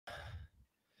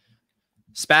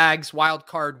Spags wild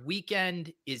card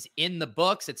weekend is in the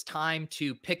books. It's time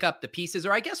to pick up the pieces,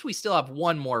 or I guess we still have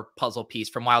one more puzzle piece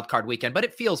from wild card weekend, but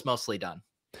it feels mostly done.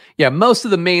 Yeah, most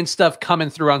of the main stuff coming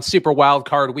through on Super Wild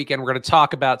Card Weekend we're going to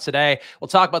talk about today. We'll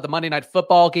talk about the Monday Night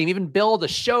Football game, even build a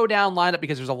showdown lineup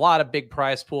because there's a lot of big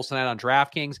prize pools tonight on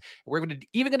DraftKings. We're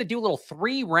even going to do a little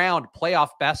 3-round playoff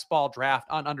best ball draft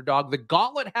on Underdog. The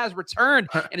gauntlet has returned,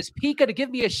 and is Pete going to give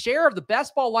me a share of the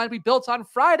best ball line we built on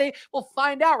Friday? We'll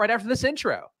find out right after this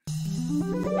intro.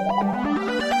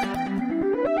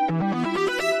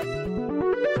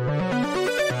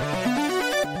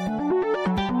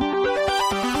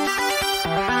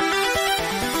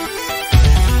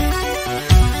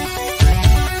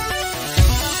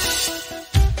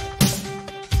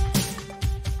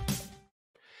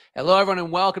 Hello, everyone,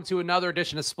 and welcome to another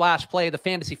edition of Splash Play, the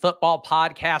fantasy football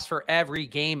podcast for every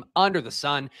game under the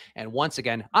sun. And once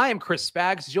again, I am Chris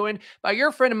Spags, joined by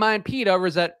your friend of mine, Pete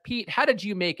Overzet. Pete, how did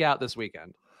you make out this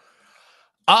weekend?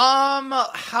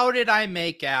 How did I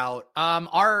make out?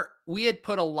 We had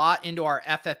put a lot into our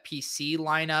FFPC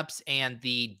lineups, and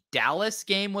the Dallas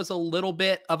game was a little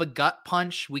bit of a gut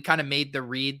punch. We kind of made the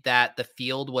read that the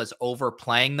field was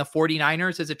overplaying the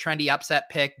 49ers as a trendy upset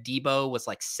pick. Debo was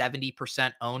like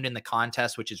 70% owned in the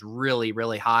contest, which is really,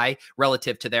 really high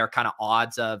relative to their kind of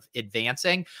odds of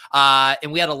advancing.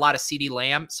 And we had a lot of CeeDee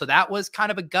Lamb. So that was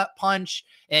kind of a gut punch.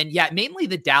 And yeah, mainly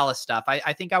the Dallas stuff.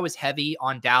 I think I was heavy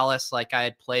on Dallas. Like I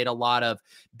had played a lot of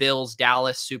Bills,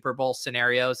 Dallas Super Bowl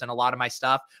scenarios and a lot of my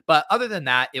stuff. But other than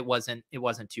that, it wasn't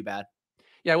too bad.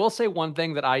 Yeah, I will say one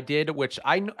thing that I did, which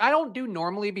I don't do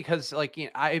normally because, like, you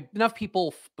know, enough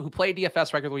people who play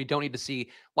DFS regularly don't need to see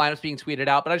lineups being tweeted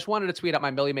out. But I just wanted to tweet out my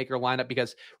Millie Maker lineup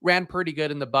because ran pretty good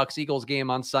in the Bucs-Eagles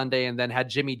game on Sunday, and then had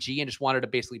Jimmy G and just wanted to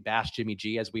basically bash Jimmy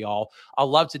G, as we all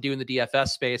love to do in the DFS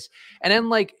space. And then,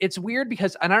 like, it's weird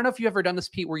because, and I don't know if you've ever done this,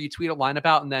 Pete, where you tweet a lineup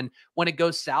out and then when it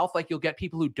goes south, like, you'll get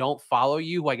people who don't follow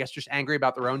you, who I guess just angry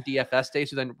about their own DFS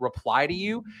days, who then reply to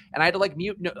you. And I had to like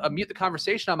mute the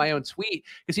conversation on my own tweet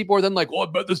because people are then like, oh, I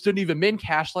bet this didn't even min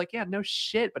cash. Like, yeah, no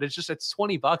shit. But it's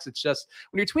 $20. It's just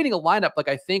when you're tweeting a lineup, like,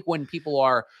 I think when people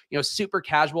are, you know, super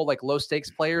casual, like low stakes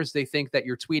players, they think that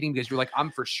you're tweeting because you're like,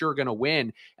 I'm for sure going to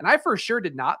win. And I for sure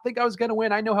did not think I was going to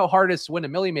win. I know how hard it is to win a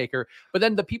Millie Maker, but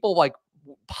then the people like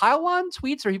pile on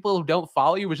tweets or people who don't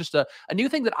follow you was just a new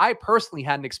thing that I personally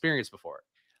hadn't experienced before.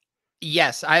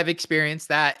 Yes, I have experienced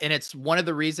that. And it's one of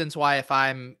the reasons why if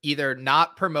I'm either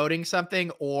not promoting something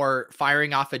or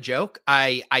firing off a joke,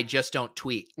 I just don't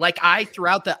tweet. Like I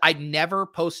never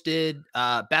posted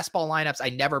best ball lineups. I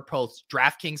never post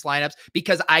DraftKings lineups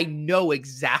because I know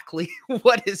exactly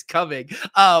what is coming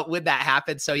when that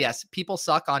happens. So yes, people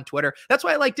suck on Twitter. That's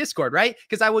why I like Discord, right?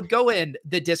 Because I would go in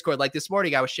the Discord. Like this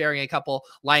morning, I was sharing a couple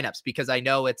lineups because I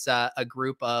know it's a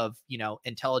group of, you know,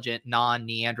 intelligent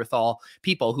non-Neanderthal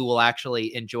people who will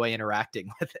actually enjoy interacting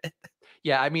with it.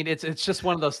 Yeah, I mean, it's just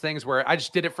one of those things where I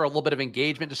just did it for a little bit of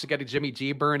engagement just to get a Jimmy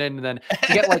G burn in. And then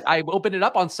to get like, I opened it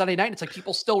up on Sunday night. And it's like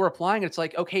people still replying. It's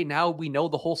like, okay, now we know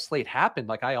the whole slate happened.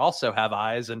 Like I also have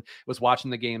eyes and was watching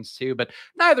the games too, but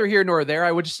neither here nor there.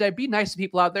 I would just say be nice to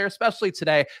people out there, especially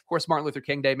today. Of course, Martin Luther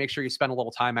King Day. Make sure you spend a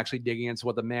little time actually digging into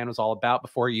what the man was all about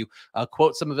before you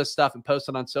quote some of his stuff and post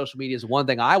it on social media is one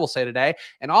thing I will say today.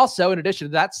 And also, in addition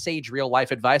to that sage real life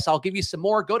advice, I'll give you some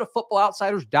more. Go to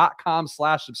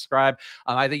footballoutsiders.com/subscribe.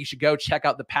 I think you should go check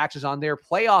out the patches on there.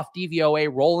 Playoff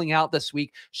DVOA rolling out this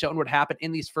week, showing what happened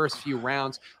in these first few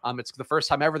rounds. It's the first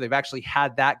time ever they've actually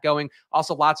had that going.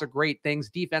 Also, lots of great things.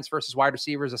 Defense versus wide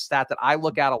receivers, a stat that I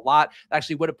look at a lot. That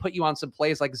actually would have put you on some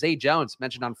plays like Zay Jones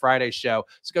mentioned on Friday's show.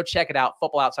 So go check it out.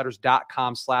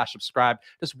 Footballoutsiders.com/subscribe.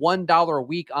 Just $1 a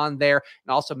week on there.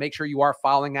 And also make sure you are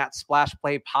following at Splash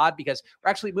Play Pod because we're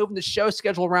actually moving the show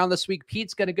schedule around this week.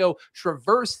 Pete's going to go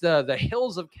traverse the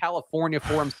hills of California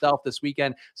for himself this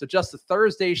weekend. So just the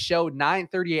Thursday show,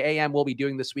 9:30 a.m. we'll be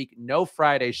doing this week. No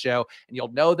Friday show. And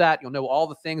you'll know that. You'll know all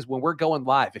the things when we're going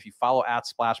live if you follow at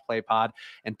Splash Play Pod.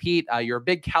 And Pete, you're a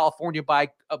big California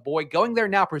boy going there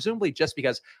now, presumably just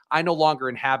because I no longer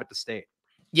inhabit the state.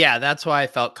 Yeah, that's why I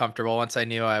felt comfortable once I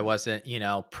knew I wasn't, you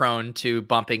know, prone to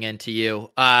bumping into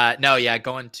you.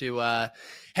 Going to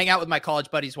hang out with my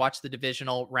college buddies, watch the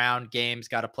divisional round games,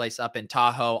 got a place up in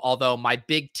Tahoe. Although my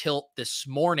big tilt this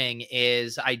morning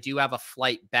is I do have a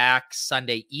flight back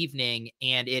Sunday evening,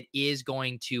 and it is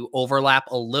going to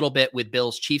overlap a little bit with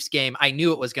Bills Chiefs game. I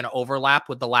knew it was going to overlap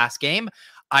with the last game.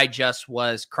 I just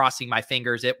was crossing my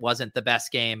fingers. It wasn't the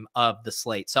best game of the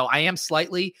slate. So I am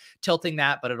slightly tilting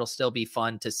that, but it'll still be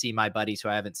fun to see my buddies who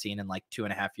I haven't seen in like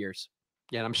 2.5 years.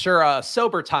 Yeah, and I'm sure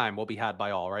sober time will be had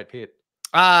by all, right, Pete?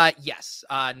 Yes.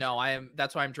 No,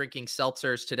 that's why I'm drinking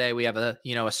seltzers today. We have a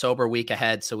sober week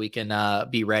ahead, so we can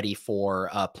be ready for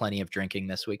plenty of drinking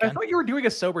this I weekend. thought you were doing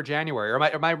a sober January, or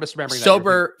am I misremembering that?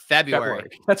 Sober February.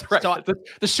 That's right. So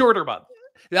The shorter month.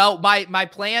 no, my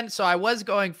plan. So I was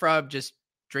going from just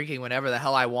drinking whenever the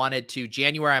hell I wanted to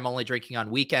January. I'm only drinking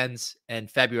on weekends, and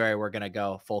February we're gonna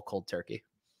go full cold turkey.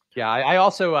 Yeah, I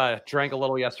also drank a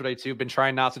little yesterday too. Been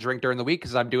trying not to drink during the week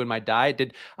because I'm doing my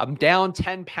diet. I'm down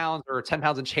 10 pounds or 10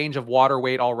 pounds and change of water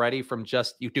weight already from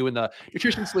just you doing the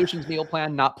Nutrition Solutions meal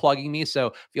plan, not plugging me.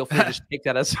 So feel free to just take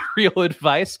that as real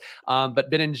advice. But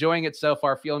been enjoying it so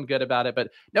far, feeling good about it.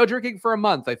 But no drinking for a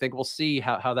month. I think we'll see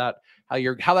how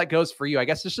that goes for you. I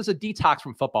guess it's just a detox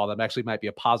from football that actually might be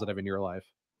a positive in your life.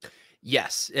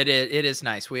 Yes, it is. It is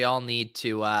nice. We all need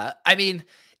to. I mean,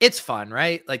 it's fun,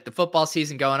 right? Like the football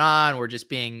season going on. We're just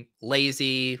being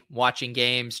lazy, watching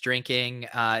games, drinking.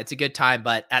 It's a good time,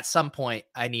 but at some point,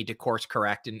 I need to course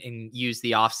correct and use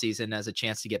the off season as a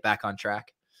chance to get back on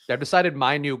track. I've decided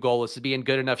my new goal is to be in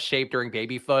good enough shape during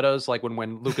baby photos, like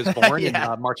when Luke is born in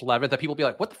March 11th, that people be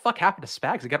like, what the fuck happened to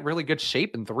Spags? He got really good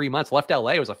shape in 3 months, left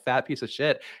LA, was a fat piece of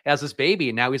shit, has this baby,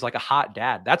 and now he's like a hot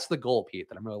dad. That's the goal, Pete,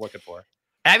 that I'm really looking for.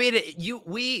 I mean,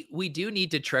 we do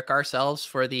need to trick ourselves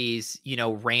for these,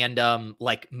 random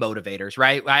like motivators,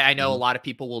 right? I know a lot of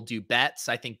people will do bets.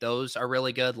 I think those are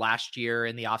really good. Last year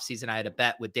in the offseason, I had a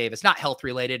bet with Davis, not health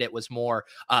related. It was more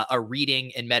a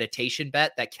reading and meditation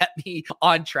bet that kept me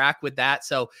on track with that.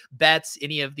 So bets,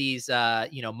 any of these,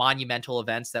 monumental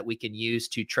events that we can use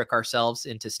to trick ourselves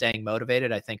into staying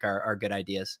motivated, I think are good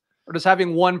ideas. Or just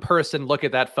having one person look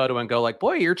at that photo and go like,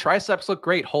 boy, your triceps look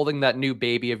great holding that new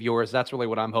baby of yours. That's really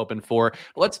what I'm hoping for.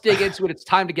 But let's dig into it. It's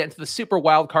time to get into the Super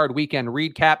Wildcard Weekend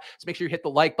recap. So make sure you hit the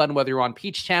like button, whether you're on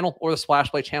Peach channel or the Splash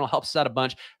Play channel. Helps us out a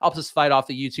bunch. Helps us fight off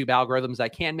the YouTube algorithms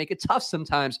that can make it tough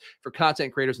sometimes for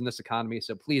content creators in this economy.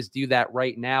 So please do that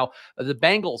right now. The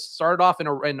Bengals started off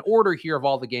in order here of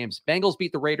all the games. Bengals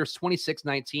beat the Raiders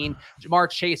 26-19.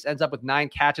 Ja'Marr Chase ends up with 9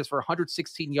 catches for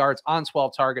 116 yards on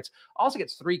 12 targets. Also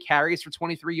gets 3 carries for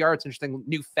 23 yards. Interesting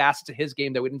new facet to his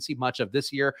game that we didn't see much of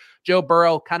this year. Joe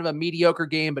Burrow, kind of a mediocre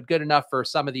game, but good enough for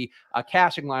some of the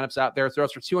cashing lineups out there.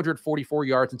 Throws for 244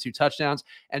 yards and 2 touchdowns.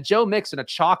 And Joe Mixon, a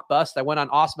chalk bust. I went on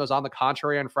Osmos on the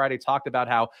contrary on Friday, talked about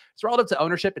how it's relative to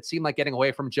ownership. It seemed like getting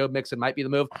away from Joe Mixon might be the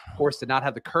move. Of course, did not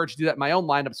have the courage to do that in my own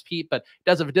lineups, Pete, but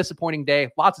does have a disappointing day.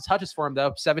 Lots of touches for him,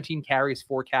 though. 17 carries,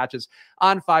 4 catches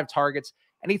on 5 targets.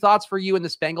 Any thoughts for you in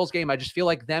this Bengals game? I just feel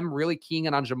like them really keying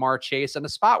in on Ja'Marr Chase and a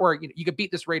spot where you could beat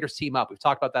this Raiders team up. We've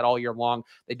talked about that all year long.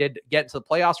 They did get into the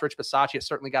playoffs. Rich Bisaccia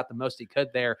certainly got the most he could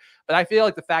there. But I feel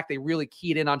like the fact they really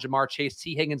keyed in on Ja'Marr Chase,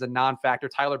 T. Higgins a non-factor,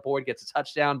 Tyler Boyd gets a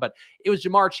touchdown, but it was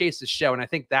Ja'Marr Chase's show. And I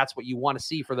think that's what you want to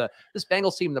see for this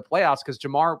Bengals team in the playoffs, because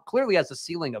Ja'Marr clearly has a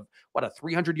ceiling of a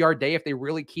 300-yard day if they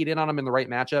really keyed in on him in the right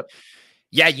matchup.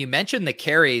 Yeah, you mentioned the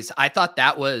carries. I thought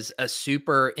that was a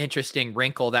super interesting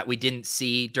wrinkle that we didn't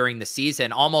see during the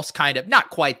season. Almost kind of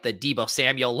not quite the Deebo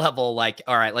Samuel level, like,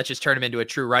 all right, let's just turn him into a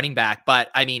true running back.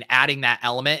 But I mean, adding that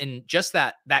element and just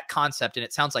that concept, and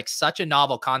it sounds like such a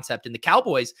novel concept. And the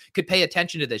Cowboys could pay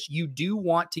attention to this. You do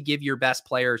want to give your best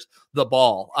players the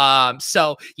ball.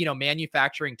 So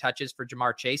manufacturing touches for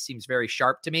Ja'Marr Chase seems very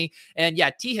sharp to me. And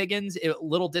yeah, T. Higgins, a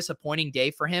little disappointing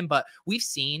day for him, but we've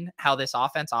seen how this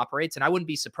offense operates, and I wouldn't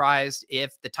be surprised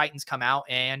if the Titans come out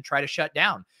and try to shut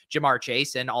down Ja'Marr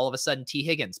Chase and all of a sudden T.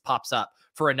 Higgins pops up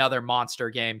for another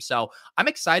monster game. So I'm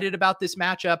excited about this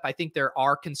matchup. I think there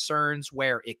are concerns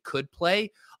where it could play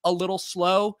a little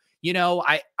slow.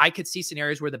 I could see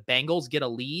scenarios where the Bengals get a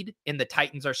lead and the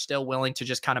Titans are still willing to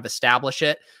just kind of establish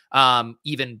it,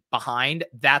 even behind.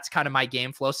 That's kind of my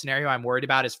game flow scenario I'm worried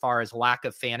about as far as lack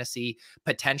of fantasy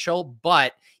potential.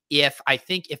 But if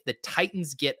the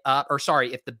Titans get up,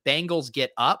 if the Bengals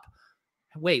get up,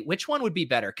 wait, which one would be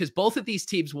better? Because both of these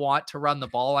teams want to run the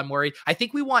ball. I'm worried. I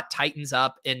think we want Titans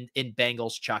up and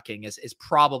Bengals chucking is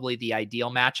probably the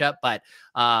ideal matchup. But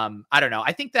I don't know.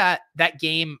 I think that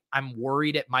game, I'm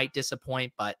worried it might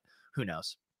disappoint, but who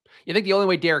knows? You think the only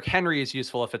way Derrick Henry is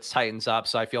useful if it's Titans up.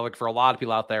 So I feel like for a lot of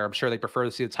people out there, I'm sure they prefer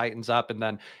to see the Titans up and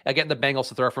then getting the Bengals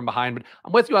to throw from behind. But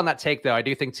I'm with you on that take, though. I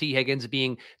do think T. Higgins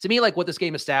being, to me, like what this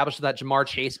game established, that Ja'Marr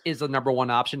Chase is the number one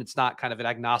option. It's not kind of an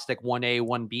agnostic 1A,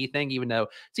 1B thing, even though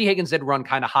T. Higgins did run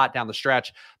kind of hot down the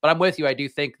stretch. But I'm with you. I do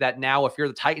think that now if you're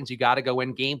the Titans, you got to go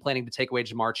in game planning to take away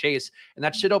Ja'Marr Chase. And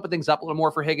that should open things up a little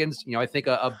more for Higgins. I think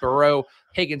a Burrow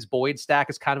Higgins Boyd stack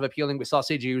is kind of appealing. We saw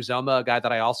CJ Uzoma, a guy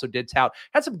that I also did tout,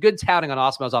 had some good touting on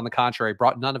Osmos on the contrary,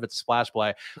 brought none of it to splash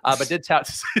play, but did tout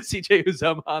CJ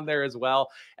Uzoma on there as well.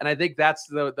 And I think that's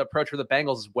the approach for the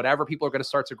Bengals is whatever people are going to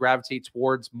start to gravitate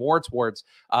towards, more towards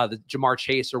the Jamar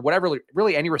Chase or whatever,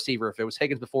 really any receiver. If it was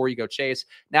Higgins before, you go Chase.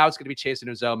 Now it's going to be Chase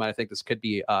and Uzoma. I think this could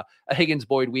be a Higgins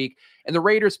Boyd week. And the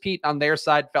Raiders, Pete, on their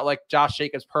side, felt like Josh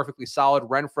Jacobs perfectly solid.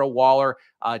 Renfro, Waller,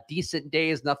 decent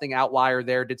days, nothing outlier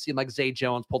there. Did seem like Zay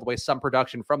Jones pulled away some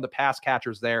production from the pass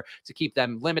catchers there to keep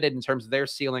them limited in terms of their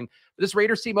ceiling. But this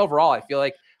Raiders team overall, I feel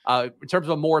like in terms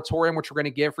of a moratorium, which we're going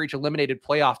to give for each eliminated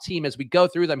playoff team as we go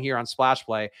through them here on Splash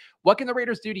Play, what can the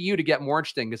Raiders do to you to get more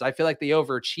interesting? Because I feel like they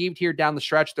overachieved here down the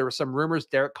stretch. There were some rumors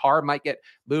Derek Carr might get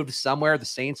moved somewhere. The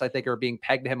Saints, I think, are being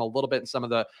pegged to him a little bit in some of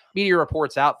the media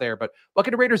reports out there. But what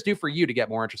can the Raiders do for you to get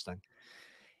more interesting?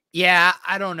 Yeah,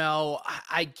 I don't know.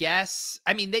 I guess,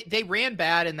 I mean, they ran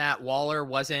bad in that Waller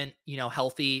wasn't,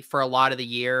 healthy for a lot of the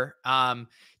year.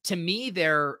 To me,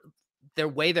 their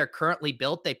way they're currently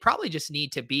built, they probably just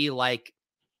need to be like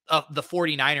the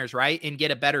 49ers, right? And get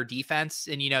a better defense.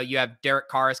 And, you have Derek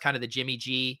Carr as kind of the Jimmy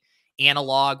G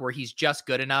analog where he's just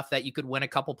good enough that you could win a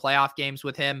couple playoff games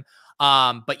with him.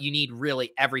 But you need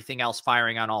really everything else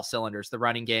firing on all cylinders, the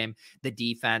running game, the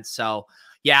defense. So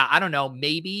yeah, I don't know,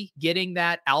 maybe getting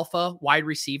that alpha wide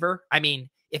receiver. I mean,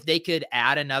 if they could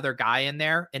add another guy in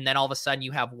there and then all of a sudden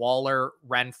you have Waller,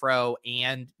 Renfro,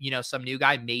 and, some new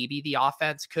guy, maybe the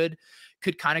offense could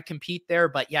kind of compete there.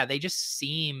 But yeah, they just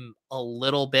seem a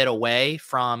little bit away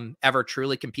from ever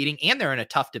truly competing. And they're in a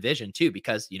tough division too,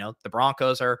 because, the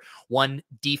Broncos are one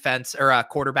defense or a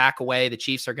quarterback away. The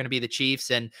Chiefs are going to be the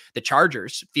Chiefs, and the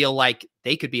Chargers feel like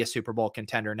they could be a Super Bowl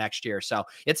contender next year. So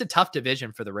it's a tough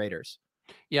division for the Raiders.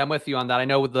 Yeah, I'm with you on that. I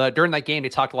know during that game, they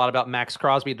talked a lot about Max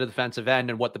Crosby, the defensive end,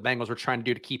 and what the Bengals were trying to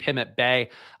do to keep him at bay.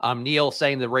 Neil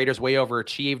saying the Raiders way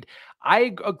overachieved.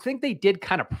 I think they did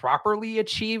kind of properly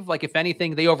achieve. Like, if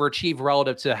anything, they overachieved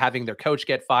relative to having their coach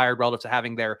get fired, relative to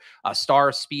having their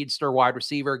star speedster wide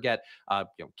receiver get,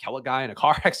 kill a guy in a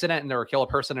car accident or kill a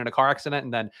person in a car accident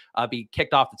and then be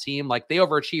kicked off the team. Like, they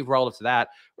overachieved relative to that.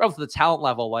 Relative to the talent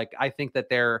level, like, I think that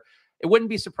it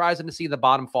wouldn't be surprising to see the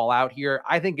bottom fall out here.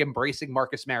 I think embracing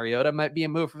Marcus Mariota might be a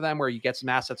move for them, where you get some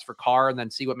assets for Carr and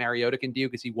then see what Mariota can do,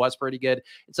 because he was pretty good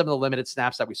in some of the limited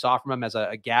snaps that we saw from him as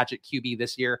a gadget QB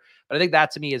this year. But I think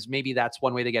that, to me, is maybe that's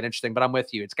one way to get interesting. But I'm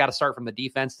with you. It's got to start from the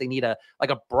defense. They need a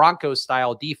Broncos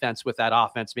style defense with that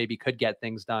offense. Maybe could get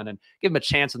things done and give them a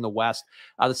chance in the West.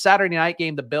 The Saturday night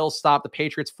game, the Bills stopped the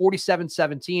Patriots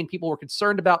 47-17. People were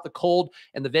concerned about the cold,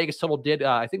 and the Vegas total did,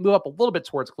 I think, move up a little bit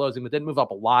towards closing, but didn't move up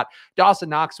a lot. Dawson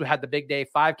Knox, who had the big day,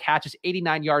 5 catches,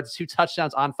 89 yards, 2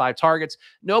 touchdowns on 5 targets.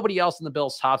 Nobody else in the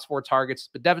Bills' top 4 targets,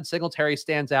 but Devin Singletary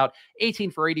stands out,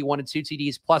 18 for 81 and 2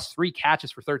 TDs, plus 3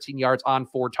 catches for 13 yards on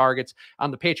 4 targets.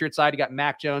 On the Patriots side, you got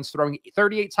Mac Jones throwing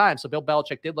 38 times, so Bill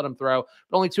Belichick did let him throw,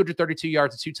 but only 232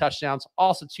 yards and 2 touchdowns.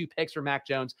 Also 2 picks for Mac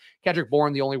Jones. Kendrick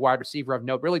Bourne, the only wide receiver of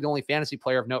note, really the only fantasy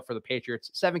player of note for the Patriots.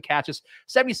 7 catches,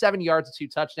 77 yards and 2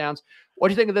 touchdowns. What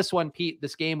do you think of this one, Pete,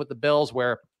 this game with the Bills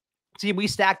where team we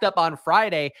stacked up on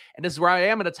Friday, and this is where I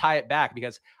am going to tie it back,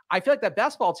 because I feel like that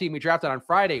basketball team we drafted on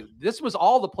Friday, this was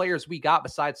all the players we got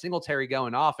besides Singletary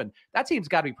going off, and that team's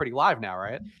got to be pretty live now,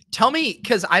 right? Tell me,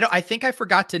 because I think I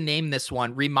forgot to name this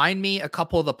one. Remind me a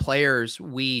couple of the players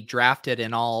we drafted,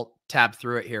 and I'll tab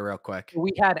through it here real quick.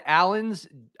 We had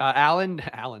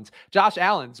Josh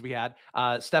Allen's. We had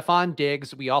Stephon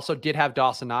Diggs. We also did have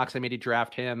Dawson Knox. I made you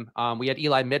draft him. We had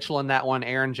Eli Mitchell in that one.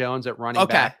 Aaron Jones at running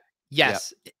back.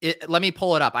 Yes. Yep. Let me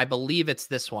pull it up. I believe it's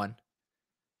this one.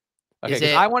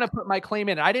 Okay, I want to put my claim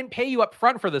in. I didn't pay you up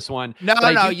front for this one. No.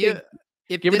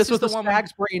 Given this was the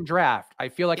Spags Brain draft, I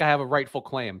feel like I have a rightful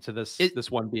claim to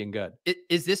this one being good.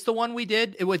 Is this the one we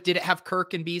did? Did it have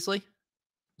Kirk and Beasley?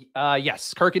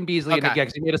 Yes, Kirk and Beasley. Okay. And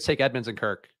because you made us take Edmonds and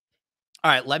Kirk.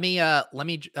 All right, let me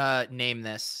name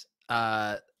this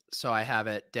so I have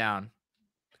it down.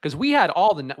 Because we had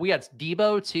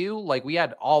Debo too. Like, we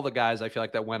had all the guys I feel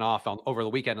like that went off over the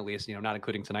weekend, at least, not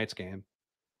including tonight's game.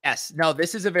 Yes. No,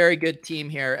 this is a very good team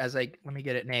here. Let me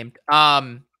get it named.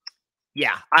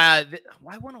 Yeah.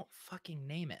 Why won't I fucking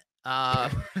name it?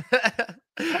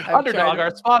 Underdog,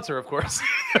 our sponsor, of course.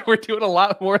 We're doing a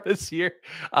lot more this year,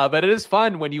 but it is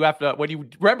fun when you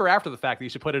remember after the fact that you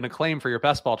should put in a claim for your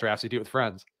best ball drafts you do with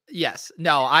friends. Yes.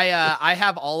 No, I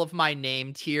have all of my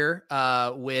named here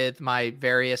with my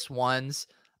various ones.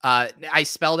 I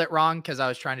spelled it wrong because I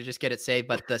was trying to just get it saved,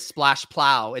 but the Splash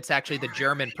Plow, it's actually the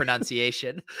German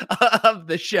pronunciation of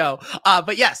the show.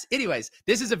 But yes, anyways,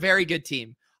 this is a very good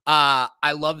team.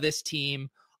 I love this team.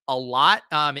 a lot.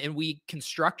 And we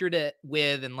constructed it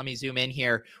with, and let me zoom in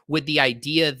here, with the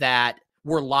idea that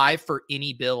we're live for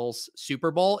any Bills Super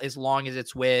Bowl as long as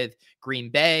it's with Green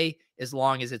Bay, as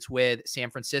long as it's with San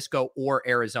Francisco or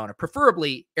Arizona,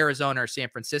 preferably Arizona or San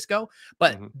Francisco.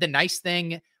 But the nice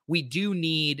thing, we do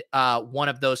need one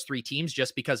of those three teams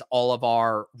just because all of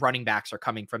our running backs are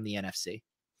coming from the NFC.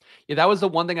 Yeah, that was the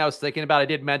one thing I was thinking about. I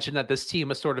did mention that this team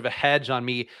was sort of a hedge on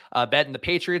me betting the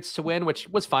Patriots to win, which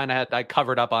was fine. I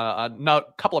covered up a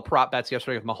couple of prop bets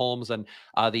yesterday with Mahomes and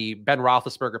the Ben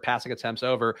Roethlisberger passing attempts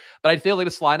over. But I feel like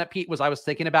this lineup, Pete, I was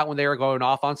thinking about when they were going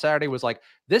off on Saturday, was like,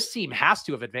 this team has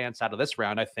to have advanced out of this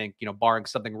round, I think, barring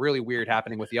something really weird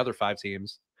happening with the other 5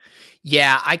 teams.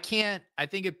 Yeah, I think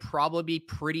it'd probably be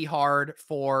pretty hard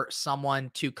for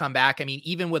someone to come back. I mean,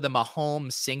 even with a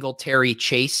Mahomes, Singletary,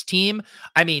 Chase team,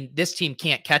 I mean, this team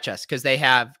can't catch us because they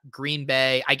have Green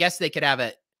Bay. I guess they'd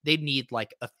need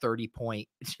like a 30-point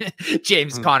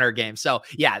James Conner game. So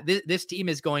yeah, this team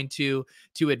is going to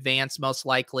advance most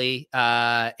likely.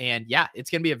 And yeah, it's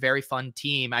going to be a very fun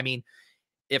team. I mean,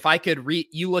 if I could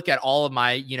you look at all of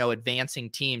my, advancing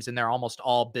teams, and they're almost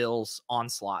all Bills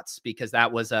onslaughts, because that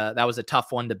was a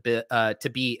tough one to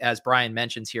beat, as Brian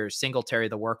mentions here, Singletary,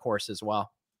 the workhorse as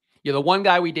well. Yeah, the one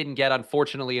guy we didn't get,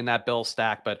 unfortunately, in that Bill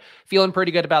stack, but feeling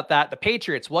pretty good about that. The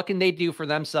Patriots, what can they do for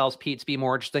themselves, Pete, to be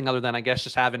more interesting, other than, I guess,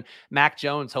 just having Mac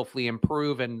Jones hopefully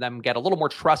improve and them get a little more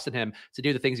trust in him to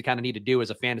do the things you kind of need to do as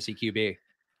a fantasy QB?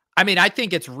 I mean, I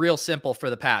think it's real simple for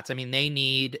the Pats. I mean, they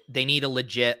need a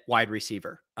legit wide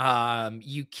receiver.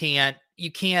 You can't,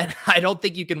 I don't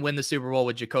think you can win the Super Bowl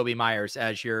with Jakobi Meyers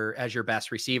as your best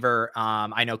receiver.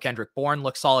 I know Kendrick Bourne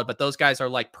looks solid, but those guys are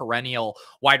like perennial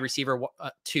wide receiver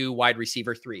 2, wide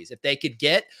receiver 3s. If they could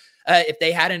get, if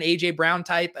they had an AJ Brown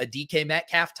type, a DK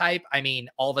Metcalf type, I mean,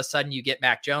 all of a sudden you get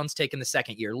Mac Jones taking the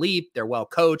second year leap. They're well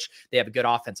coached. They have a good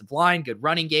offensive line, good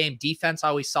running game, defense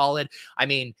always solid. I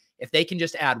mean, if they can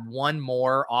just add one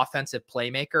more offensive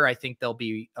playmaker, I think they'll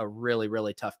be a really,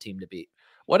 really tough team to beat.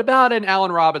 What about an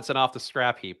Allen Robinson off the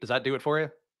scrap heap? Does that do it for you?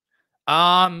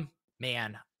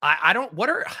 Man,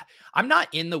 I'm not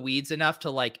in the weeds enough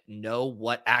to like know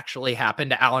what actually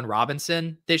happened to Allen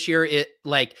Robinson this year.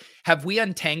 Have we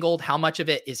untangled how much of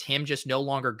it is him just no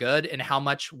longer good and how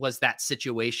much was that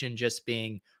situation just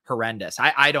being horrendous?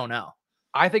 I don't know.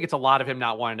 I think it's a lot of him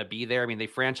not wanting to be there. I mean, they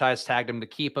franchise tagged him to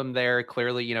keep him there.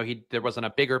 Clearly, there wasn't a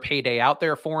bigger payday out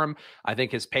there for him. I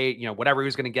think his pay, whatever he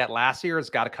was going to get last year has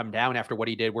got to come down after what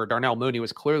he did, where Darnell Mooney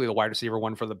was clearly the wide receiver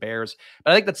one for the Bears.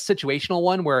 But I think that's a situational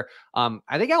one where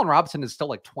I think Allen Robinson is still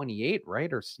like 28,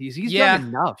 right? Or he's young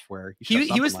enough where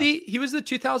he was the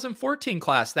 2014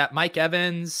 class, that Mike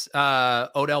Evans,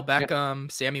 Odell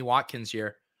Beckham, Sammy Watkins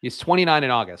year. He's 29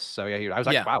 in August. So yeah, I was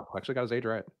like, wow, actually got his age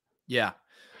right. Yeah.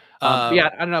 Yeah,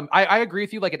 I don't know. I agree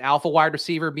with you. Like an alpha wide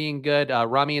receiver being good.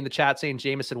 Rummy in the chat saying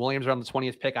Jameson Williams around the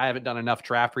 20th pick. I haven't done enough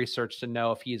draft research to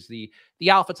know if he's the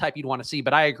alpha type you'd want to see,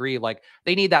 but I agree. Like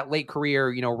they need that late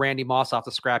career, Randy Moss off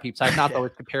the scrap heap type. Not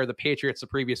always compare the Patriots to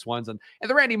previous ones, and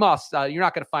the Randy Moss, you're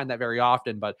not going to find that very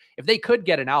often. But if they could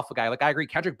get an alpha guy, like I agree,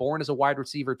 Kendrick Bourne is a wide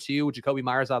receiver too. Jakobi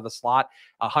Meyers out of the slot,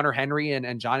 Hunter Henry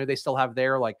and Johnny they still have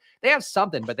there. Like they have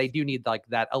something, but they do need like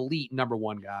that elite number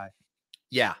one guy.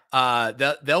 Yeah.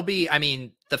 They'll be, I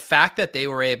mean, the fact that they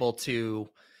were able to,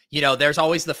 there's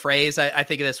always the phrase, I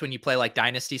think of this when you play like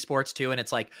dynasty sports too. And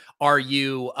it's like, are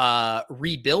you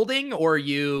rebuilding or are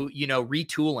you,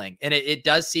 retooling? And it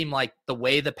does seem like the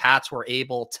way the Pats were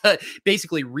able to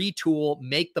basically retool,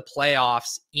 make the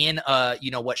playoffs in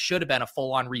what should have been a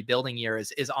full on rebuilding year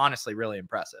is honestly really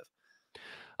impressive.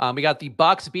 We got the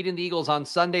Bucks beating the Eagles on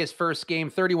Sunday's first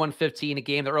game, 31-15, a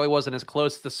game that really wasn't as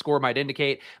close as the score might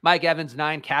indicate. Mike Evans,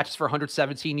 9 catches for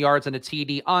 117 yards and a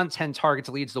TD on 10 targets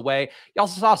leads the way. You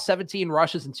also saw 17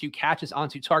 rushes and 2 catches on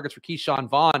 2 targets for Keyshawn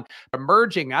Vaughn.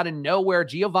 Emerging out of nowhere,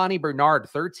 Giovanni Bernard,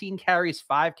 13 carries,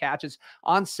 5 catches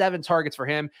on 7 targets for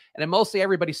him. And then mostly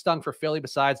everybody stung for Philly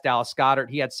besides Dallas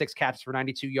Goedert. He had 6 catches for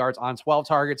 92 yards on 12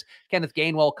 targets. Kenneth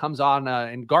Gainwell comes on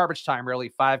in garbage time, really,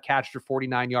 5 catches for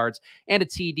 49 yards and a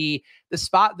TD. The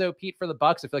spot, though, Pete, for the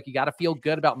Bucks, I feel like you got to feel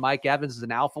good about Mike Evans as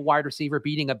an alpha wide receiver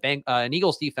beating an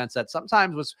Eagles defense that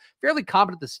sometimes was fairly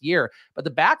competent this year. But the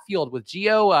backfield with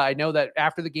Gio, I know that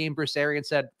after the game, Bruce Arians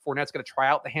said Fournette's going to try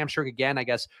out the hamstring again. I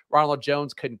guess Ronald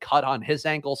Jones couldn't cut on his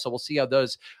ankle, so we'll see how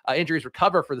those injuries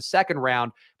recover for the second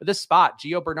round. But this spot,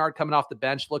 Gio Bernard coming off the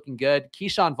bench looking good.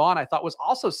 Keyshawn Vaughn, I thought, was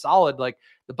also solid. Like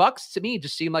the Bucks, to me,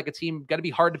 just seem like a team going to be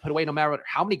hard to put away no matter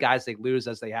how many guys they lose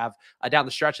as they have down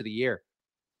the stretch of the year.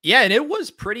 Yeah, and it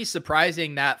was pretty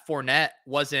surprising that Fournette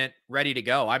wasn't ready to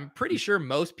go. I'm pretty sure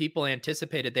most people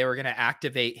anticipated they were going to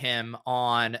activate him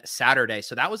on Saturday.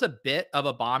 So that was a bit of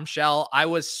a bombshell. I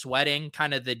was sweating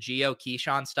kind of the Geo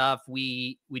Keyshawn stuff.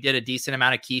 We did a decent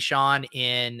amount of Keyshawn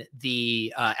in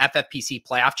the FFPC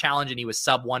playoff challenge, and he was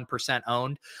sub 1%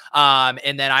 owned.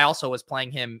 And then I also was playing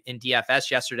him in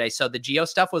DFS yesterday. So the Geo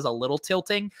stuff was a little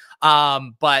tilting,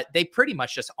 but they pretty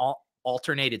much just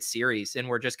alternated series, and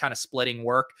we're just kind of splitting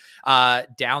work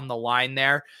down the line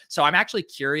there. So I'm actually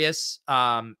curious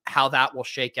how that will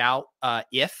shake out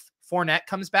if Fournette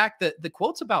comes back. The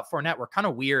quotes about Fournette were kind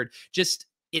of weird. Just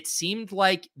it seemed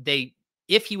like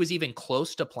if he was even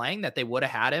close to playing, that they would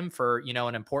have had him for,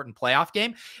 an important playoff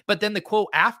game. But then the quote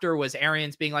after was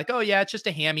Arians being like, oh yeah, it's just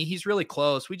a hammy. He's really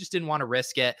close. We just didn't want to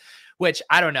risk it, which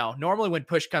I don't know. Normally when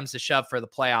push comes to shove for the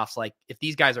playoffs, like if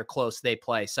these guys are close, they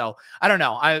play. So I don't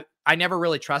know. I never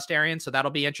really trust Arians, so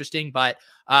that'll be interesting. But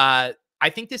I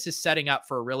think this is setting up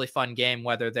for a really fun game,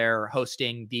 whether they're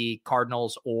hosting the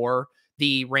Cardinals or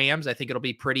the Rams. I think it'll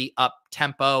be pretty up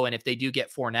tempo. And if they do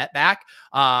get Fournette back,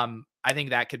 I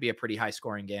think that could be a pretty high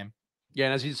scoring game. Yeah,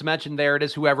 and as you just mentioned, there it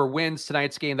is. Whoever wins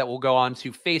tonight's game that will go on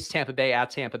to face Tampa Bay at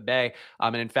Tampa Bay.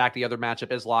 And in fact, the other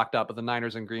matchup is locked up with the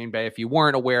Niners and Green Bay. If you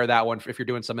weren't aware of that one, if you're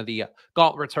doing some of the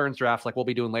gauntlet returns drafts like we'll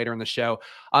be doing later in the show.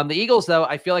 The Eagles, though,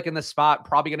 I feel like in this spot,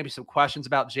 probably going to be some questions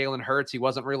about Jalen Hurts. He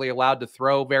wasn't really allowed to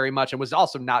throw very much and was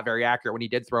also not very accurate when he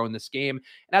did throw in this game.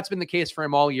 And that's been the case for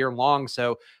him all year long.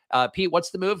 So, Pete,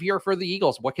 what's the move here for the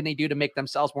Eagles? What can they do to make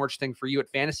themselves more interesting for you at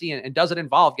fantasy? And does it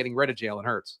involve getting rid of Jalen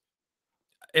Hurts?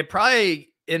 It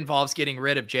probably involves getting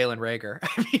rid of Jalen Reagor.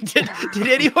 I mean, did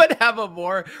anyone have a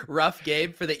more rough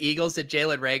game for the Eagles than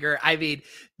Jalen Reagor? I mean,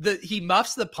 he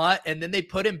muffs the punt, and then they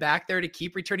put him back there to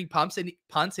keep returning punts, and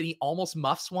he almost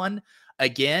muffs one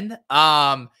again.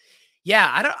 Yeah,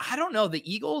 I don't know.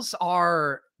 The Eagles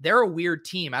they're a weird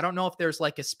team. I don't know if there's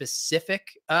like a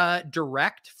specific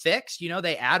direct fix.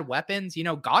 They add weapons.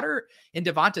 Goddard and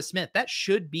Devonta Smith, that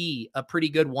should be a pretty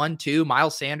good 1-2.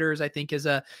 Miles Sanders, I think, is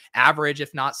a average,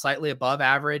 if not slightly above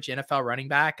average NFL running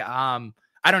back. I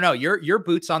don't know. Your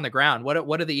boots on the ground.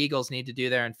 What do the Eagles need to do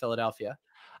there in Philadelphia?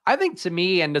 I think to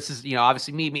me, and this is,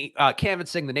 obviously me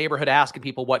canvassing the neighborhood, asking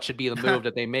people what should be the move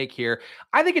that they make here.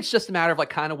 I think it's just a matter of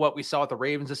like kind of what we saw with the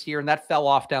Ravens this year. And that fell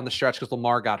off down the stretch because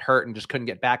Lamar got hurt and just couldn't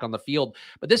get back on the field.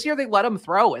 But this year they let him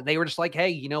throw, and they were just like, hey,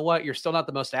 you know what? You're still not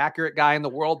the most accurate guy in the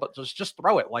world, but just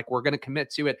throw it. Like, we're going to commit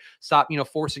to it. Stop,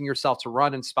 forcing yourself to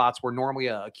run in spots where normally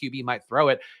a QB might throw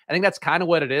it. I think that's kind of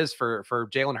what it is for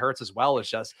Jalen Hurts as well.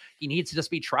 It's just, he needs to just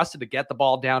be trusted to get the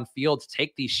ball downfield, to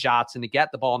take these shots and to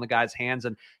get the ball in the guy's hands.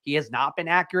 And he has not been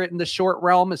accurate in the short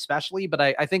realm, especially. But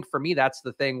I think for me, that's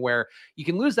the thing where you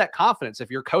can lose that confidence if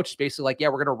your coach is basically like, yeah,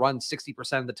 we're going to run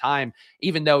 60% of the time,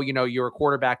 even though, you're a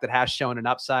quarterback that has shown an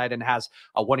upside and has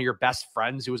one of your best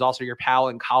friends who was also your pal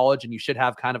in college, and you should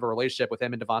have kind of a relationship with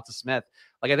him and Devonta Smith.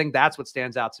 Like, I think that's what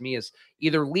stands out to me is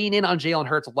either lean in on Jalen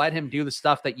Hurts, let him do the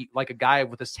stuff that like a guy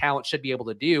with his talent should be able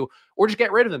to do, or just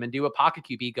get rid of him and do a pocket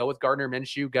QB, go with Gardner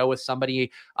Minshew, go with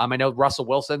somebody. I know Russell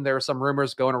Wilson, there are some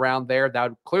rumors going around there. That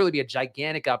would clearly be a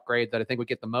gigantic upgrade that I think would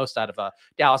get the most out of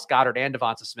Dallas Goedert and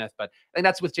Devonta Smith. But I think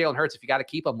that's with Jalen Hurts. If you got to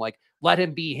keep him, like, let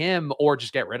him be him or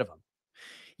just get rid of him.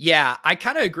 Yeah, I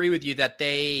kind of agree with you that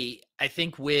I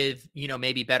think with,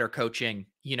 maybe better coaching,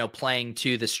 playing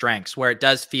to the strengths, where it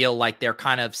does feel like they're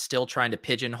kind of still trying to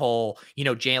pigeonhole,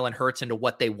 Jalen Hurts into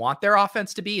what they want their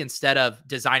offense to be instead of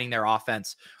designing their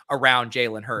offense around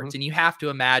Jalen Hurts. Mm-hmm. And you have to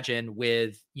imagine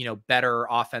with, better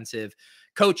offensive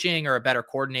coaching or a better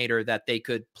coordinator that they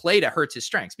could play to Hurts'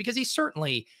 strengths, because he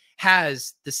certainly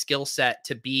has the skill set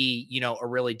to be, a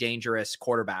really dangerous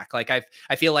quarterback. Like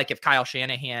I feel like if Kyle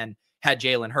Shanahan had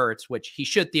Jalen Hurts, which he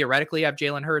should theoretically have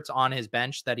Jalen Hurts on his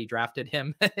bench that he drafted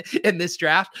him in this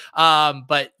draft.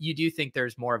 But you do think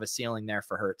there's more of a ceiling there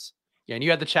for Hurts. Yeah, and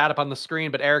you had the chat up on the screen,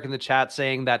 but Eric in the chat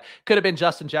saying that could have been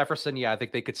Justin Jefferson. Yeah, I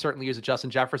think they could certainly use a Justin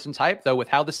Jefferson type, though with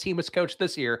how this team was coached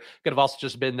this year, could have also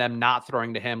just been them not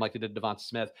throwing to him like they did Devonta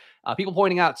Smith. People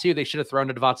pointing out, too, they should have thrown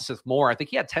to Devonta Smith more. I think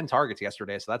he had 10 targets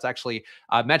yesterday, so that's actually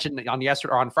mentioned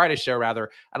on Friday's show, rather.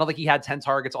 I don't think he had 10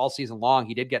 targets all season long.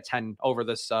 He did get 10 over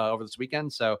this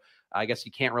weekend, so I guess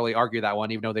you can't really argue that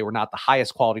one, even though they were not the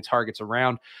highest quality targets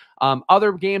around.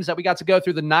 Other games that we got to go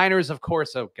through, the Niners, of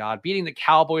course, beating the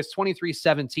Cowboys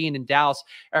 23-17 in Dallas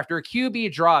after a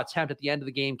QB draw attempt at the end of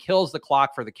the game kills the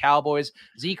clock for the Cowboys.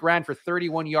 Zeke ran for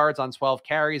 31 yards on 12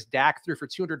 carries. Dak threw for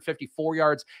 254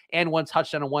 yards and 1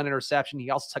 touchdown and 1 interception.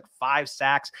 He also took 5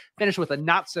 sacks, finished with a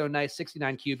not so nice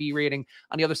 69 QB rating.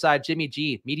 On the other side, Jimmy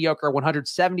G, mediocre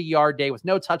 170-yard day with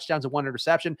no touchdowns and 1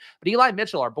 interception. But Eli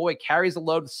Mitchell, our boy, carries the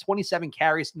load with 27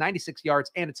 carries, 96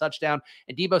 yards, and a touchdown.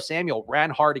 And Deebo Samuel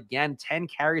ran hard again, 10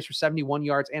 carries for 71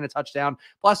 yards and a touchdown,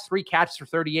 plus 3 catches for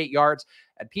 38 yards.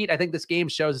 And Pete, I think this game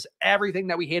shows everything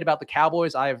that we hate about the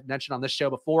Cowboys. I have mentioned on this show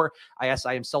before. I guess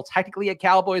I am still technically a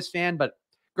Cowboys fan, but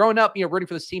growing up, rooting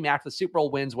for this team after the Super Bowl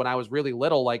wins when I was really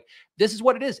little, like, this is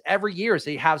what it is every year. Is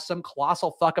they have some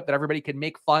colossal fuck up that everybody can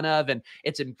make fun of, and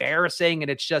it's embarrassing,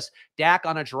 and it's just Dak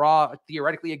on a draw,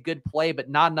 theoretically a good play, but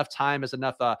not enough time as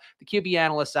enough the QB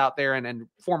analysts out there and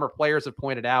former players have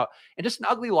pointed out. And just an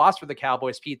ugly loss for the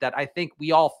Cowboys, Pete, that I think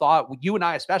we all thought, you and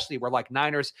I especially, were like,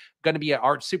 Niners going to be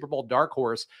our Super Bowl dark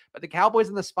horse. But the Cowboys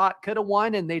in the spot could have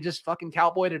won, and they just fucking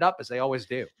cowboyed it up as they always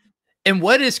do. And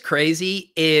what is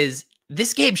crazy is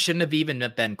this game shouldn't have even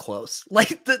been close.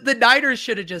 Like the Niners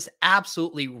should have just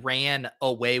absolutely ran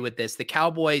away with this. The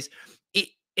Cowboys,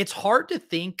 it's hard to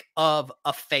think of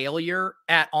a failure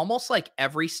at almost like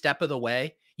every step of the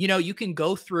way. You can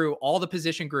go through all the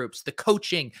position groups, the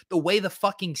coaching, the way the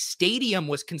fucking stadium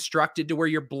was constructed to where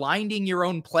you're blinding your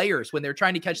own players when they're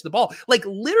trying to catch the ball. Like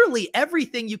literally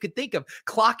everything you could think of,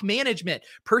 clock management,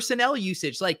 personnel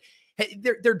usage, like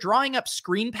they're drawing up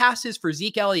screen passes for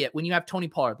Zeke Elliott when you have Tony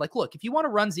Pollard. Like, look, if you want to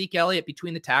run Zeke Elliott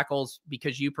between the tackles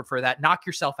because you prefer that, knock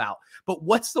yourself out. But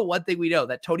what's the one thing we know?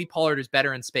 That Tony Pollard is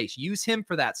better in space. Use him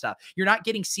for that stuff. You're not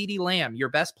getting CeeDee Lamb, your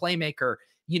best playmaker,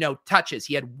 touches.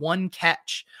 He had 1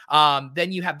 catch.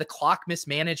 Then you have the clock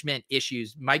mismanagement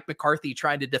issues. Mike McCarthy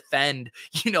trying to defend,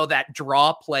 that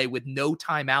draw play with no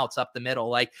timeouts up the middle.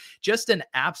 Like just an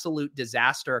absolute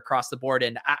disaster across the board.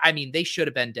 And I mean, they should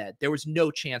have been dead. There was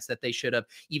no chance that they should have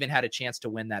even had a chance to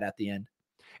win that at the end.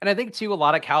 And I think, too, a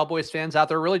lot of Cowboys fans out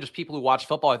there, really just people who watch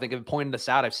football, I think, have pointed this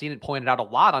out. I've seen it pointed out a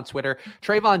lot on Twitter.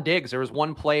 Trayvon Diggs, there was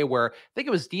one play where I think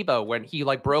it was Deebo when he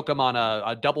broke him on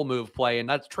a double move play. And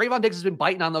that's Trayvon Diggs has been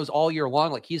biting on those all year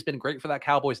long. Like he's been great for that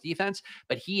Cowboys defense,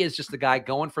 but he is just the guy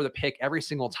going for the pick every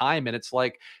single time. And it's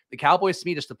like the Cowboys, to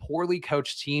me, just a poorly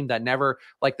coached team that never,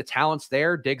 like, the talent's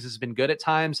there. Diggs has been good at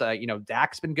times.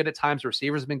 Dak's been good at times.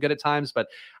 Receivers have been good at times. But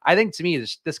I think, to me,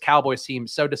 this Cowboys team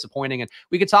is so disappointing. And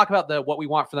we could talk about what we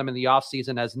want for them in the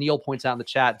offseason. As Neil points out in the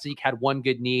chat, Zeke had 1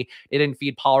 good knee. It didn't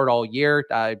feed Pollard all year.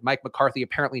 Mike McCarthy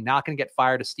apparently not going to get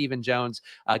fired as Stephen Jones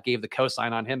gave the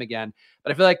cosign on him again.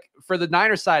 But I feel like for the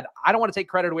Niners side, I don't want to take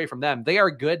credit away from them. They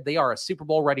are good. They are a Super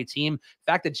Bowl ready team.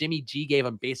 The fact that Jimmy G gave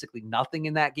them basically nothing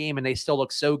in that game and they still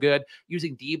look so good,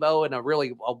 using Deebo in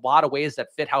a lot of ways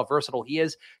that fit how versatile he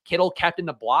is. Kittle kept in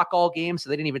the block all game, so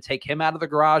they didn't even take him out of the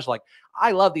garage. Like,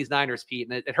 I love these Niners, Pete,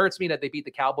 and it hurts me that they beat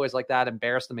the Cowboys like that,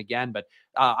 embarrassed them again. But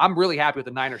I'm really happy with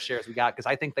the Niners shares we got because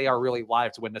I think they are really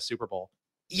live to win the Super Bowl.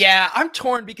 Yeah, I'm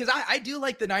torn because I do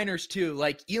like the Niners too.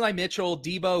 Like Eli Mitchell,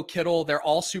 Deebo, Kittle, they're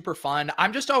all super fun.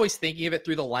 I'm just always thinking of it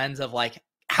through the lens of like,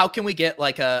 how can we get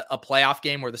like a playoff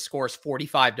game where the score is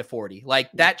 45-40? Like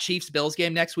that Chiefs Bills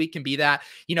game next week can be that,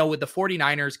 with the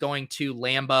 49ers going to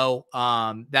Lambeau.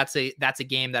 That's a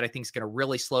game that I think is going to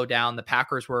really slow down. The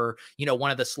Packers were,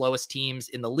 one of the slowest teams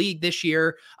in the league this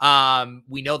year.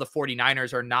 We know the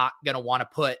 49ers are not going to want to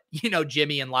put,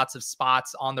 Jimmy in lots of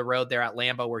spots on the road there at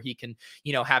Lambeau where he can,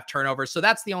 have turnovers. So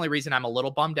that's the only reason I'm a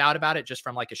little bummed out about it, just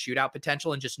from like a shootout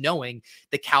potential and just knowing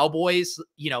the Cowboys,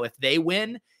 if they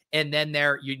win, and then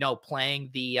they're, playing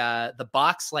the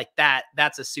Bucks like that.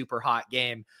 That's a super hot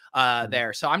game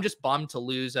there. So I'm just bummed to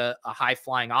lose a high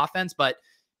flying offense, but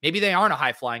maybe they aren't a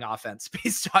high flying offense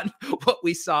based on what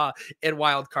we saw in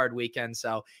Wild Card Weekend.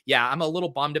 So yeah, I'm a little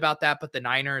bummed about that. But the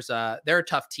Niners, they're a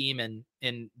tough team,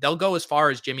 and they'll go as far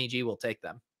as Jimmy G will take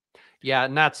them. Yeah,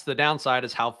 and that's the downside,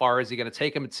 is how far is he going to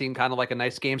take him? It seemed kind of like a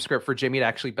nice game script for Jimmy to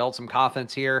actually build some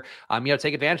confidence here.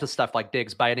 Take advantage of stuff like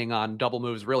Diggs biting on double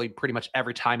moves really pretty much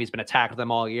every time he's been attacked with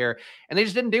them all year. And they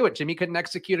just didn't do it. Jimmy couldn't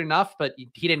execute enough, but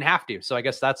he didn't have to. So I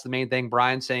guess that's the main thing.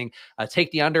 Brian saying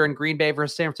take the under in Green Bay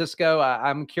versus San Francisco.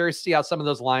 I'm curious to see how some of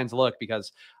those lines look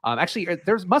because actually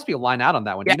there must be a line out on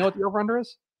that one. Do you know what the over-under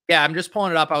is? Yeah, I'm just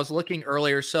pulling it up. I was looking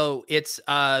earlier. So it's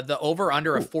the over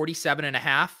under of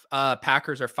 47.5.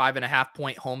 Packers are 5.5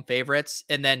 point home favorites.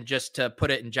 And then just to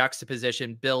put it in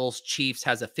juxtaposition, Bills Chiefs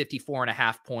has a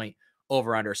 54.5 point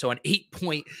over under. So an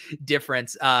 8-point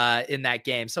difference in that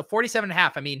game. So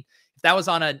 47.5. I mean, if that was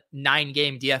on a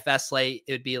 9-game DFS slate,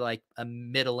 it would be like a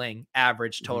middling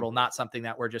average total, not something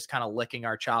that we're just kind of licking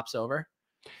our chops over.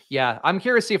 Yeah, I'm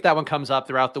curious to see if that one comes up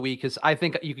throughout the week because I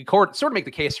think you could sort of make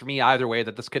the case for me either way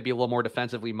that this could be a little more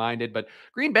defensively minded. But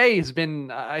Green Bay has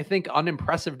been, I think,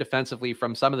 unimpressive defensively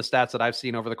from some of the stats that I've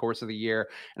seen over the course of the year.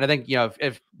 And I think,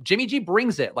 if Jimmy G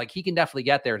brings it, like he can definitely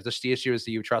get there. Just the issue is,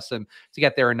 do you trust him to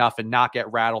get there enough and not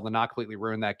get rattled and not completely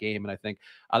ruin that game? And I think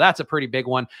that's a pretty big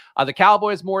one. The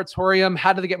Cowboys moratorium,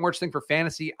 how do they get more interesting for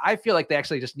fantasy? I feel like they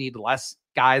actually just need less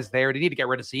guys there. They need to get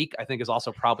rid of Zeke, I think, is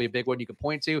also probably a big one you could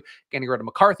point to. Getting rid of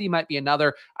McCarthy might be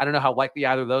another. I don't know how likely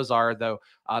either of those are, though.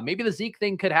 Maybe the Zeke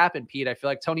thing could happen, Pete. I feel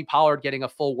like Tony Pollard getting a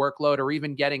full workload, or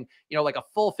even getting, like a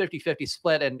full 50-50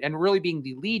 split, and really being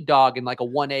the lead dog in like a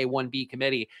 1A, 1B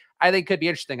committee, I think could be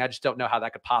interesting. I just don't know how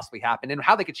that could possibly happen and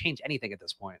how they could change anything at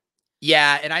this point.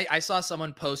 Yeah, and I saw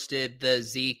someone posted the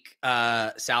Zeke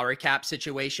salary cap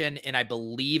situation, and I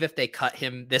believe if they cut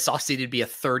him this offseason, it'd be a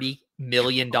 $30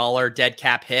 million dead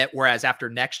cap hit, whereas after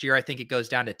next year, I think it goes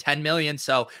down to $10 million.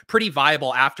 So pretty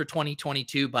viable after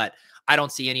 2022, but I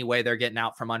don't see any way they're getting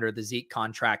out from under the Zeke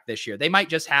contract this year. They might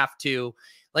just have to,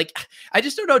 I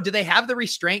just don't know. Do they have the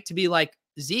restraint to be like,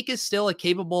 Zeke is still a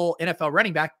capable NFL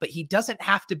running back, but he doesn't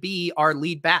have to be our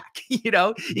lead back. He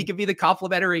can be the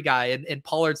complimentary guy, and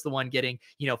Pollard's the one getting,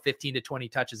 15 to 20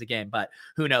 touches a game. But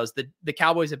who knows? The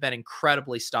Cowboys have been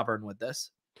incredibly stubborn with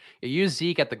this. You use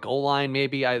Zeke at the goal line,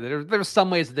 maybe. There's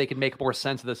some ways that they could make more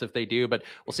sense of this if they do, but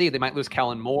we'll see. They might lose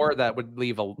Kellen Moore. That would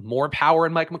leave more power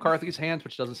in Mike McCarthy's hands,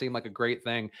 which doesn't seem like a great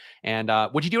thing. And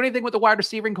would you do anything with the wide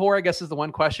receiving core, I guess, is the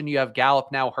one question. You have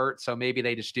Gallup now hurt, so maybe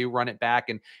they just do run it back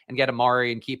and get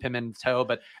Amari and keep him in tow.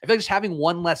 But I feel like just having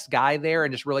one less guy there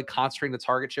and just really concentrating the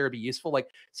target share would be useful. Like,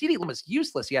 CeeDee Lamb was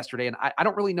useless yesterday, and I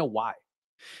don't really know why.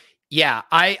 Yeah,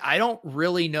 I don't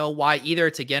really know why either.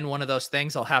 It's again one of those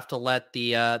things I'll have to let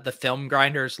the film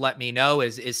grinders let me know.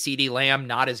 Is CeeDee Lamb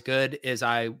not as good as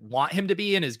I want him to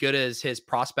be and as good as his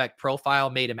prospect profile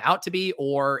made him out to be?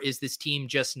 Or is this team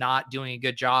just not doing a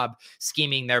good job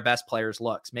scheming their best players'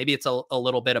 looks? Maybe it's a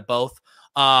little bit of both.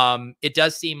 It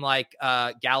does seem like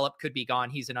Gallup could be gone.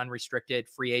 He's an unrestricted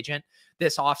free agent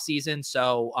this offseason,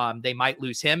 so they might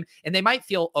lose him, and they might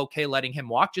feel okay letting him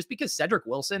walk just because Cedric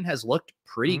Wilson has looked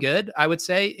pretty good, I would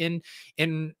say,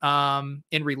 in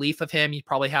relief of him. You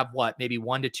probably have maybe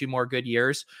 1 to 2 more good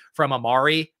years from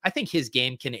Amari. I think his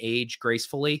game can age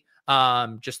gracefully,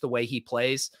 just the way he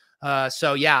plays.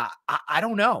 So yeah, I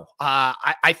don't know.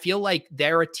 I feel like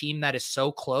they're a team that is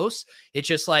so close. It's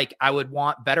just like, I would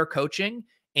want better coaching,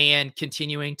 and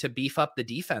continuing to beef up the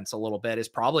defense a little bit is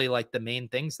probably like the main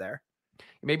things there.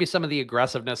 Maybe some of the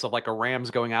aggressiveness of like a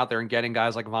Rams going out there and getting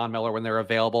guys like Von Miller when they're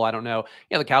available. I don't know.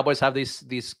 The Cowboys have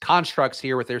these constructs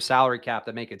here with their salary cap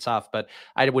that make it tough, but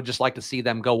I would just like to see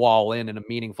them go all in a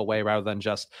meaningful way rather than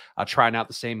just trying out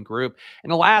the same group.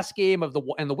 In the last game of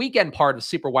the weekend part of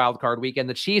Super Wild Card Weekend,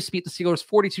 the Chiefs beat the Steelers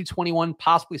 42-21,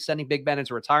 possibly sending Big Ben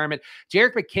into retirement.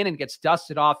 Jerick McKinnon gets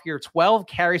dusted off here. 12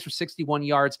 carries for 61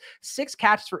 yards, 6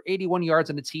 catches for 81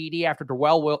 yards and a TD after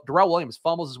Darrell Williams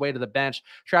fumbles his way to the bench.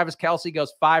 Travis Kelce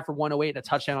goes 5 for 108 and a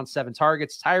touchdown on 7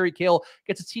 targets. Tyreek Hill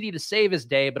gets a TD to save his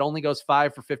day, but only goes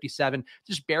 5 for 57.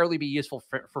 Just barely be useful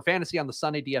for fantasy on the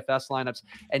Sunday DFS lineups.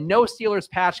 And no Steelers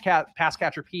pass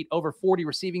catcher Pete over 40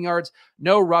 receiving yards.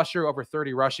 No rusher over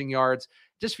 30 rushing yards.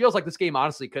 Just feels like this game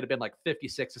honestly could have been like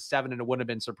 56-7, and it wouldn't have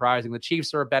been surprising. The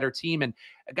Chiefs are a better team, and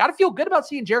I got to feel good about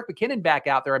seeing Jerick McKinnon back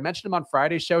out there. I mentioned him on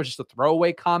Friday's show, just a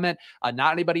throwaway comment.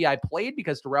 Not anybody I played,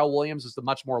 because Darrell Williams is the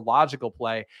much more logical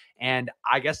play. And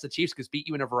I guess the Chiefs could beat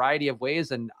you in a variety of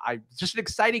ways. And just an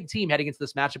exciting team heading into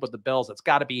this matchup with the Bills. It's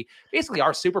got to be basically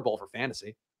our Super Bowl for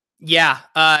fantasy. Yeah,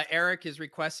 Eric is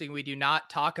requesting we do not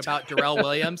talk about Darrell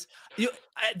Williams.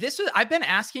 I've been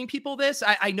asking people this.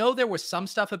 I know there was some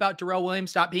stuff about Darrell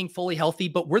Williams not being fully healthy,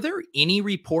 but were there any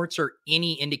reports or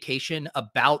any indication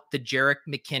about the Jerick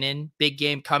McKinnon big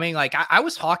game coming? Like, I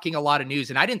was hawking a lot of news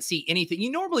and I didn't see anything.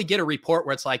 You normally get a report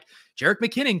where it's like Jerick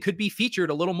McKinnon could be featured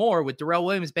a little more with Darrell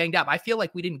Williams banged up. I feel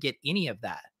like we didn't get any of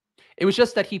that. It was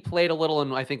just that he played a little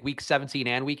in, I think, week 17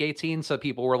 and week 18. So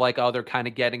people were like, oh, they're kind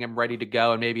of getting him ready to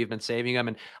go and maybe have been saving him.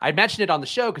 And I mentioned it on the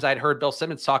show because I'd heard Bill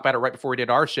Simmons talk about it right before we did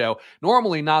our show.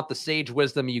 Normally not the sage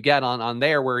wisdom you get on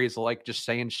there where he's like just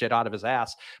saying shit out of his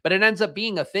ass. But it ends up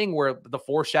being a thing where the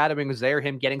foreshadowing was there,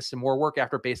 him getting some more work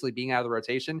after basically being out of the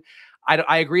rotation.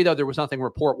 I agree, though, there was nothing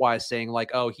report-wise saying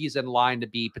like, oh, he's in line to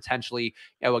be potentially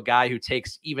a guy who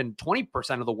takes even 20%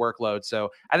 of the workload. So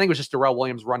I think it was just Darrell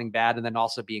Williams running bad and then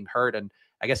also being hurt. And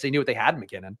I guess they knew what they had in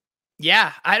McKinnon.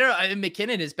 Yeah, I don't know.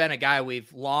 McKinnon has been a guy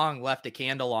we've long left a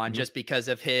candle on just because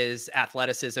of his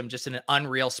athleticism, just an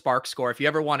unreal spark score. If you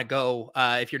ever want to go,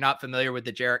 if you're not familiar with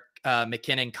the Jerick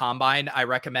McKinnon combine, I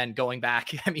recommend going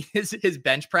back. I mean, his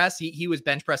bench press, he was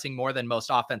bench pressing more than most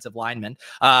offensive linemen.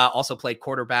 Also played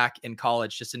quarterback in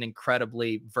college, just an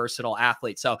incredibly versatile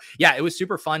athlete. So yeah, it was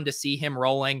super fun to see him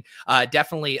rolling.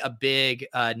 Definitely a big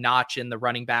notch in the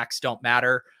running backs don't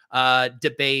matter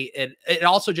debate. It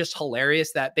also just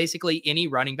hilarious that basically any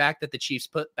running back that the Chiefs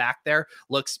put back there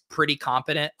looks pretty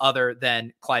competent other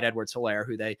than Clyde Edwards-Helaire,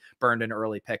 who they burned an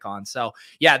early pick on. So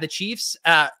yeah, the Chiefs,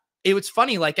 it was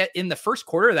funny, like in the first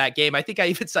quarter of that game, I think I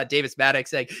even saw Davis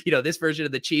Maddox saying, this version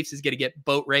of the Chiefs is going to get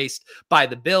boat raced by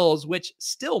the Bills, which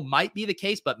still might be the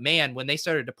case. But man, when they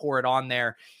started to pour it on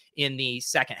there in the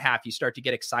second half, you start to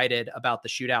get excited about the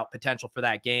shootout potential for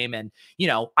that game. And,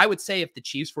 I would say if the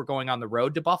Chiefs were going on the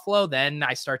road to Buffalo, then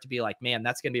I start to be like, man,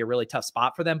 that's going to be a really tough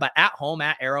spot for them. But at home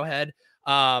at Arrowhead,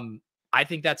 I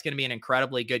think that's going to be an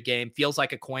incredibly good game. Feels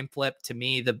like a coin flip to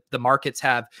me. The markets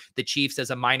have the Chiefs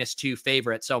as a -2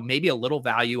 favorite. So maybe a little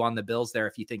value on the Bills there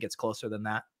if you think it's closer than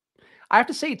that. I have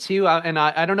to say too, and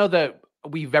I don't know that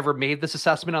we've ever made this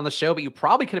assessment on the show, but you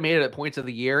probably could have made it at points of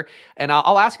the year. And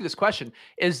I'll ask you this question.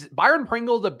 Is Byron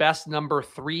Pringle the best number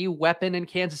 3 weapon in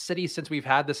Kansas City since we've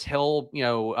had this Hill,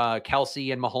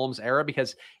 Kelsey and Mahomes era?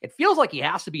 Because it feels like he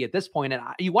has to be at this point. And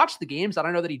you watch the games, I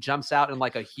don't know that he jumps out in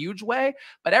like a huge way,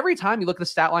 but every time you look at the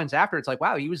stat lines after, it's like,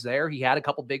 wow, he was there. He had a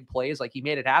couple big plays. Like he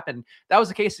made it happen. That was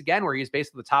the case again, where he's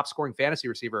basically the top scoring fantasy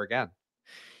receiver again.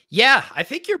 Yeah, I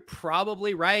think you're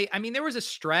probably right. I mean, there was a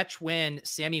stretch when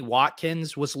Sammy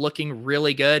Watkins was looking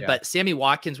really good, but Sammy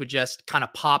Watkins would just kind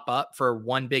of pop up for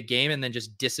one big game and then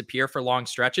just disappear for long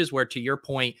stretches, where to your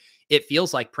point, it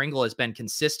feels like Pringle has been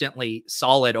consistently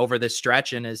solid over this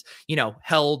stretch and has,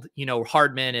 held,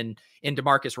 Hardman and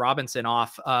DeMarcus Robinson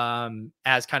off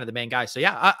as kind of the main guy. So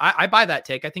yeah, I buy that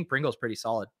take. I think Pringle's pretty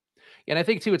solid. And I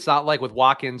think too, it's not like with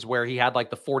Watkins where he had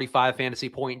like the 45 fantasy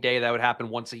point day that would happen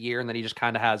once a year. And then he just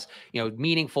kind of has,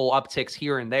 meaningful upticks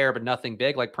here and there, but nothing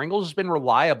big. Like Pringle's just been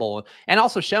reliable and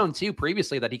also shown too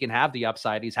previously that he can have the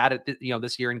upside. He's had it,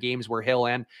 this year in games where Hill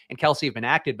and Kelsey have been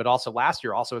active, but also last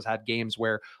year also has had games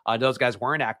where those guys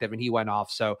weren't active and he went off.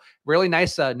 So really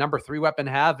nice number 3 weapon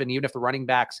to have. And even if the running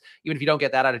backs, even if you don't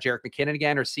get that out of Jerick McKinnon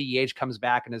again, or CEH comes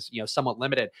back and is, somewhat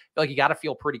limited, I feel like you got to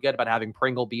feel pretty good about having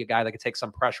Pringle be a guy that could take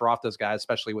some pressure off those guys,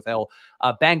 especially with Hill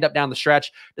banged up down the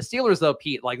stretch. The Steelers, though,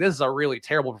 Pete, like this is a really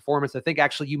terrible performance. I think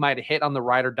actually you might have hit on the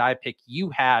ride or die pick you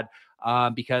had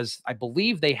because I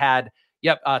believe they had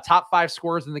top 5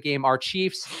 scorers in the game are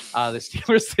Chiefs. The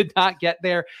Steelers did not get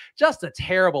there. Just a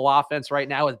terrible offense right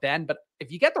now with Ben. But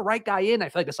if you get the right guy in, I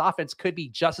feel like this offense could be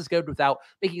just as good without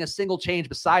making a single change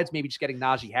besides maybe just getting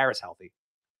Najee Harris healthy.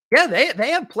 Yeah,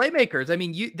 they have playmakers. I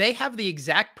mean, they have the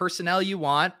exact personnel you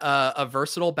want. A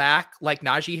versatile back like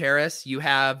Najee Harris. You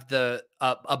have the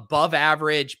above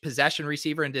average possession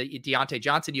receiver in Deontay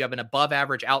Johnson. You have an above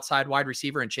average outside wide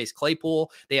receiver in Chase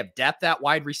Claypool. They have depth at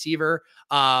wide receiver.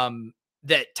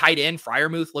 That tight end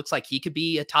Freiermuth looks like he could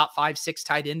be a top 5-6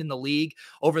 tight end in the league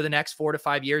over the next 4 to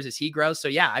 5 years as he grows. So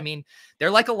yeah, I mean,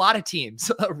 they're like a lot of teams,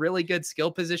 a really good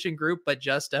skill position group, but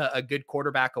just a good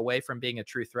quarterback away from being a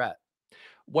true threat.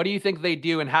 What do you think they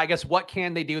do? And I guess what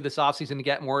can they do this offseason to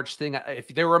get more interesting? If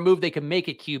there were a move they could make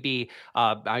at QB,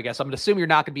 I guess I'm going to assume you're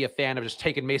not going to be a fan of just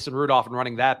taking Mason Rudolph and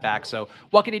running that back. So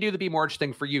what can he do to be more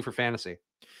interesting for you for fantasy?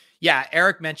 Yeah,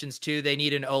 Eric mentions too, they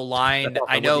need an O-line.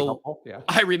 I know,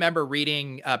 I remember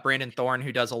reading Brandon Thorne,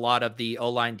 who does a lot of the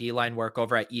O-line, D-line work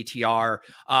over at ETR,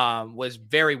 was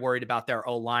very worried about their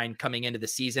O-line coming into the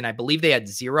season. I believe they had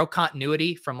 0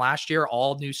 continuity from last year,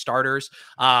 all new starters.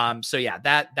 So yeah,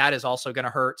 that is also going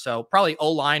to hurt. So probably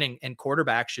O-line and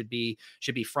quarterback should be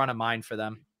front of mind for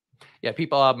them. Yeah,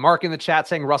 people Mark in the chat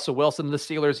saying Russell Wilson, the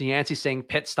Steelers, Yancey saying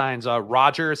Pitt Stein's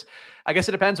Rodgers. I guess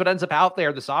it depends what ends up out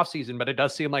there this offseason, but it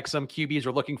does seem like some QBs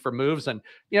are looking for moves. And,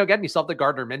 again, you still have the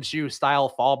Gardner Minshew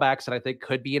style fallbacks that I think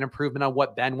could be an improvement on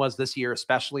what Ben was this year,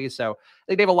 especially. So I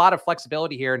think they have a lot of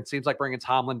flexibility here. And it seems like bringing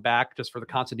Tomlin back just for the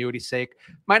continuity's sake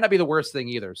might not be the worst thing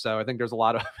either. So I think there's a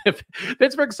lot of if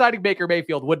Pittsburgh signing Baker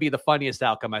Mayfield would be the funniest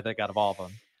outcome, I think, out of all of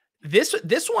them. This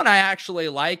one I actually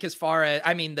like as far as,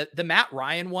 I mean, the Matt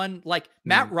Ryan one, like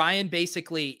Matt Ryan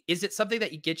basically, is it something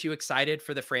that gets you excited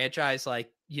for the franchise? Like,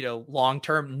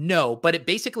 long-term, no, but it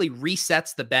basically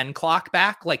resets the Ben clock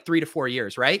back like 3 to 4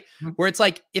 years, right? Where it's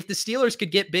like, if the Steelers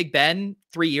could get Big Ben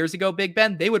 3 years ago, Big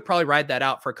Ben, they would probably ride that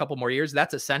out for a couple more years.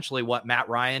 That's essentially what Matt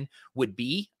Ryan would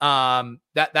be.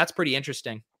 That's pretty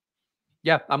interesting.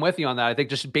 Yeah, I'm with you on that. I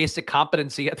think just basic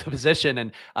competency at the position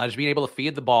and just being able to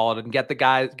feed the ball and get the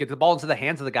ball into the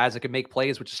hands of the guys that can make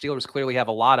plays, which the Steelers clearly have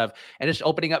a lot of, and just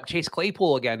opening up Chase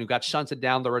Claypool again, who got shunted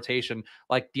down the rotation.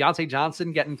 Like Deontay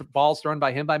Johnson getting balls thrown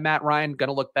by him by Matt Ryan, going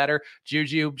to look better.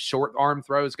 Juju, short arm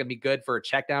throw is going to be good for a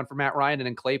check down for Matt Ryan, and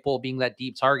then Claypool being that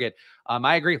deep target.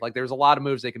 I agree. Like there's a lot of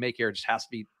moves they can make here. It just has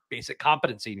to be basic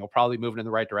competency, and you'll probably move in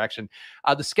the right direction.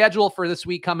 The schedule for this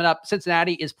week coming up: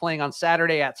 Cincinnati is playing on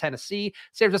Saturday at Tennessee.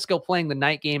 San Francisco playing the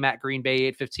night game at Green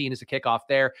Bay. 8:15 is the kickoff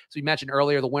there. So we mentioned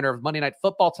earlier, the winner of Monday Night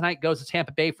Football tonight goes to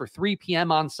Tampa Bay for 3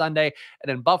 p.m. on Sunday, and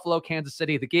then Buffalo, Kansas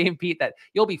City, the game, Pete, that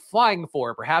you'll be flying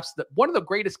for, perhaps one of the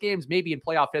greatest games maybe in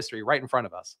playoff history, right in front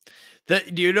of us.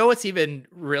 Do you know what's even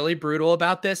really brutal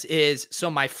about this is, so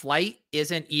my flight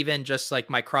isn't even just like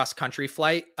my cross country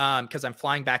flight, because I'm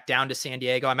flying back down to San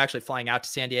Diego. I'm actually flying out to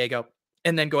San Diego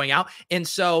and then going out. And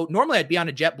so normally I'd be on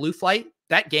a JetBlue flight.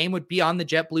 That game would be on the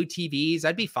JetBlue TVs.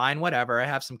 I'd be fine, whatever. I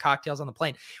have some cocktails on the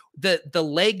plane. The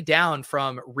leg down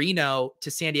from Reno to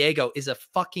San Diego is a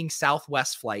fucking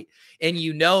Southwest flight. And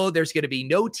there's going to be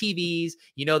no TVs.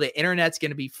 The internet's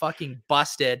going to be fucking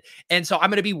busted. And so I'm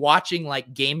going to be watching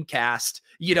like Gamecast,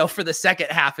 for the second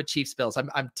half of Chiefs Bills.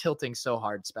 I'm tilting so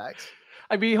hard, Specs.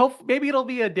 I mean, maybe it'll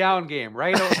be a down game,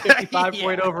 right? 55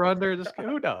 point over under. Just,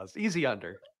 who knows? Easy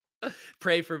under.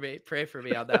 Pray for me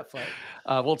on that flight.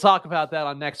 We'll talk about that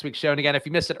on next week's show. And again, if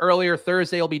you missed it earlier,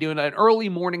 Thursday we'll be doing an early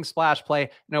morning splash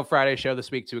play. No Friday show this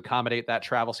week to accommodate that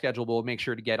travel schedule. We'll make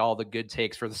sure to get all the good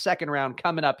takes for the second round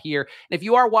coming up here. And if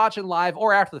you are watching live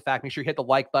or after the fact, make sure you hit the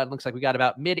like button. Looks like we got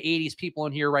about mid-80s people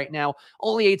in here right now.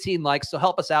 Only 18 likes, so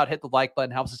help us out. Hit the like button.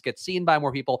 Helps us get seen by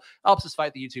more people. Helps us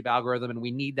fight the YouTube algorithm, and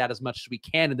we need that as much as we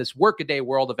can in this workaday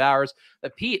world of ours.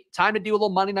 But Pete, time to do a little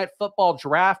Monday Night Football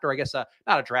draft, or I guess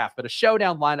not a draft, but a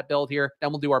showdown lineup build here.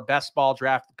 Then we'll do our best ball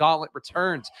draft. The Gauntlet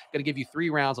returns. Going to give you 3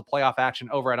 rounds of playoff action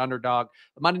over at Underdog.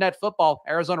 The Monday Night Football,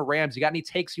 Arizona Rams. You got any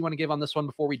takes you want to give on this one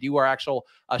before we do our actual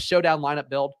showdown lineup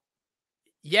build?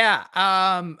 Yeah.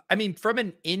 I mean, from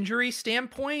an injury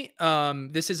standpoint,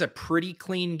 this is a pretty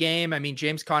clean game. I mean,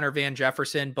 James Conner, Van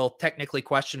Jefferson, both technically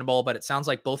questionable, but it sounds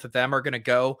like both of them are going to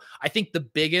go. I think the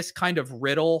biggest kind of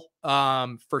riddle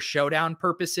for showdown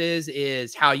purposes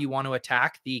is how you want to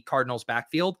attack the Cardinals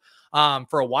backfield.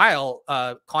 For a while,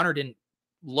 Conner didn't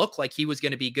look like he was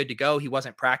going to be good to go. He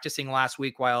wasn't practicing last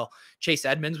week while Chase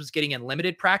Edmonds was getting in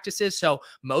limited practices. So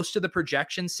most of the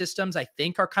projection systems, I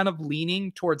think, are kind of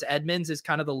leaning towards Edmonds as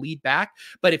kind of the lead back.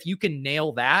 But if you can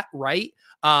nail that right,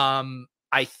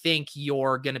 I think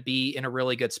you're going to be in a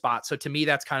really good spot. So to me,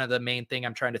 that's kind of the main thing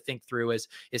I'm trying to think through is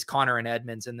Conner and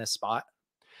Edmonds in this spot.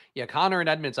 Yeah, Conner and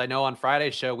Edmonds, I know on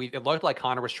Friday's show, it looked like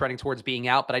Conner was trending towards being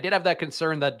out, but I did have that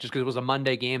concern that just because it was a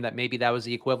Monday game, that maybe that was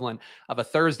the equivalent of a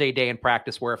Thursday day in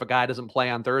practice, where if a guy doesn't play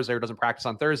on Thursday or doesn't practice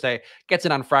on Thursday, gets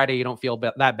it on Friday, you don't feel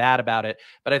that bad about it.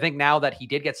 But I think now that he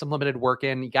did get some limited work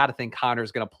in, you got to think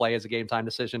Conner's going to play as a game time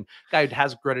decision. Guy who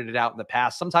has gritted it out in the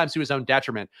past, sometimes to his own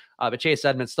detriment. But Chase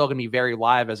Edmonds still going to be very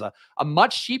live as a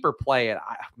much cheaper play.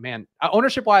 And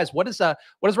ownership wise, what is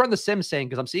Run the Sim saying?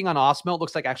 Because I'm seeing on Osmo, it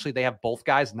looks like actually they have both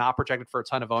guys not projected for a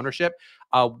ton of ownership,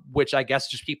 which I guess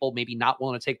just people maybe not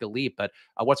willing to take the leap. But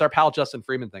what's our pal Justin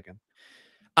Freeman thinking?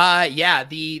 Yeah,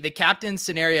 the captain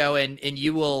scenario, and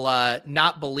you will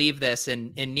not believe this,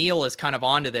 and Neil is kind of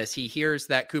onto this. He hears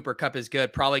that Cooper Kupp is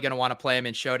good, probably going to want to play him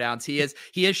in showdowns.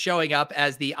 He is showing up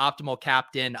as the optimal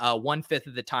captain 1/5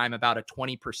 of the time, about a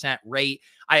 20% rate.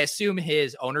 I assume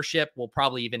his ownership will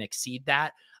probably even exceed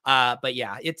that. But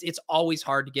yeah, it's always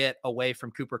hard to get away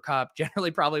from Cooper Kupp, generally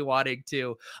probably wanting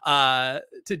to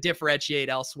differentiate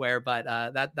elsewhere, but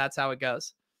that's how it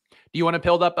goes. Do you want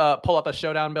to pull up a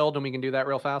showdown build, and we can do that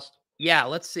real fast? Yeah,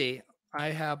 let's see. I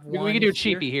have one. We can do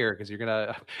cheapy here because you're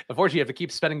gonna, unfortunately, you have to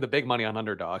keep spending the big money on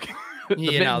Underdog.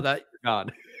 That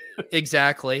gone.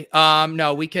 Exactly.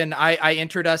 No, we can. I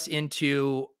entered us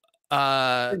into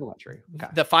single entry. Okay.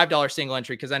 The $5 single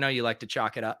entry because I know you like to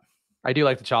chalk it up. I do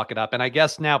like to chalk it up, and I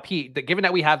guess now, Pete, given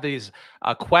that we have these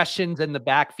questions in the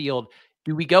backfield,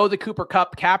 do we go the Cooper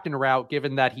Kupp captain route,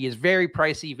 given that he is very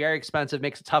pricey, very expensive,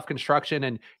 makes a tough construction,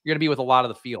 and you're going to be with a lot of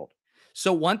the field?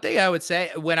 So one thing I would say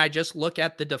when I just look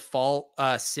at the default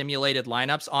simulated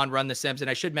lineups on Run the Sims, and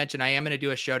I should mention I am going to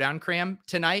do a showdown cram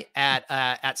tonight at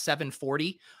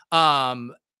 7:40.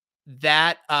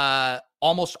 That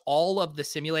almost all of the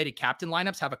simulated captain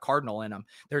lineups have a Cardinal in them.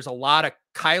 There's a lot of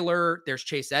Kyler, there's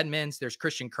Chase Edmonds, there's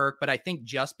Christian Kirk, but I think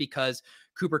just because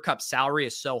Cooper Kupp's salary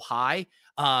is so high,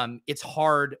 it's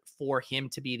hard for him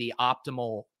to be the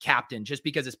optimal captain just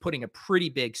because it's putting a pretty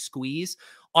big squeeze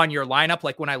on your lineup.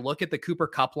 Like when I look at the Cooper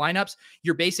Kupp lineups,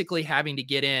 you're basically having to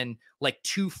get in like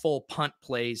 2 full punt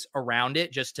plays around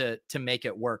it just to make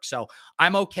it work. So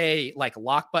I'm okay like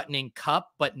lock buttoning Kupp,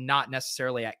 but not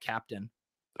necessarily at captain.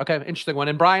 Okay, interesting one.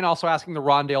 And Brian also asking the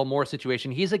Rondale Moore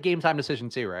situation. He's a game time decision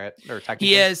too, right? Or technically,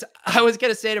 he is. I was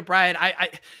gonna say to Brian,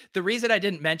 the reason I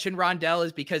didn't mention Rondale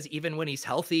is because even when he's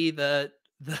healthy, the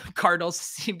Cardinals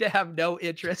seem to have no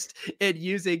interest in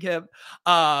using him.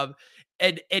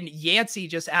 and Yancey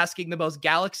just asking the most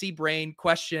galaxy brain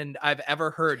question I've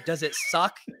ever heard. Does it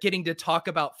suck getting to talk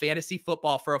about fantasy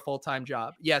football for a full-time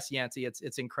job? Yes, Yancey,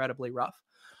 it's incredibly rough.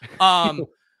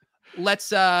 Let's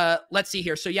see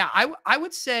here. So yeah, I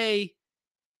would say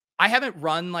I haven't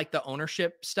run like the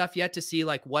ownership stuff yet to see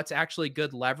like what's actually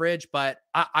good leverage, but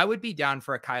I would be down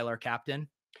for a Kyler captain.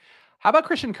 How about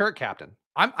Christian Kirk captain?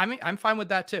 I'm fine with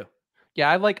that too. Yeah,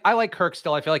 I like Kirk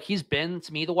still. I feel like he's been,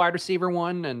 to me, the wide receiver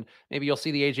one, and maybe you'll see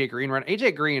the AJ Green run.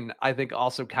 AJ Green, I think,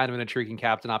 also kind of an intriguing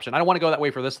captain option. I don't want to go that way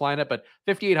for this lineup, but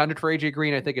 5,800 for AJ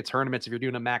Green. I think it's tournaments if you're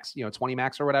doing a max, 20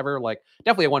 max or whatever. Like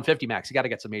definitely a 150 max. You got to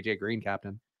get some AJ Green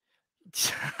captain.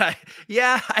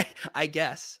 Yeah, I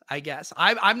guess.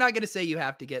 I'm not gonna say you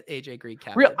have to get AJ Green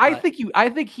captain. Real, I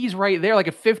think he's right there, like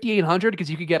a 5,800, because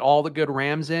you could get all the good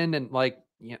Rams in, and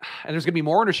and there's gonna be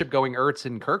more ownership going Ertz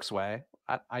and Kirk's way.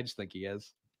 I just think he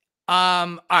is.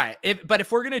 All right.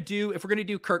 If we're gonna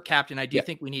do Kirk captain, I do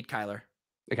think we need Kyler.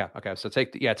 Okay. So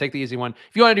take the easy one.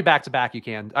 If you want to do back to back, you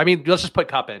can. I mean, let's just put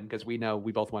Kupp in because we know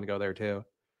we both want to go there too.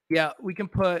 Yeah, we can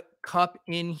put Kupp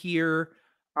in here.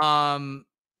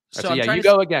 So yeah, you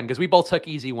go again because we both took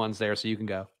easy ones there, so you can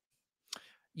go.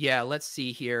 Yeah, let's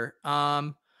see here.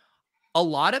 A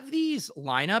lot of these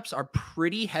lineups are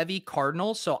pretty heavy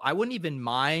Cardinals, so I wouldn't even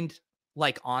mind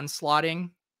like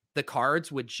onslaughting the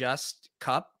Cards with just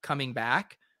Kupp coming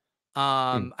back.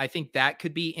 I think that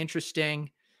could be interesting.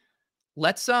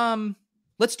 Let's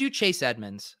do Chase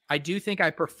Edmonds. I do think I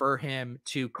prefer him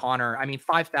to Connor. I mean,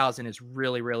 5,000 is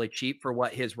really, really cheap for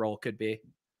what his role could be.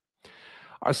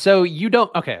 So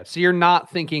you're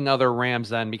not thinking other Rams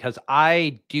then, because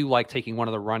I do like taking one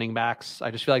of the running backs.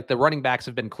 I just feel like the running backs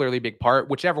have been clearly a big part.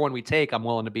 Whichever one we take, I'm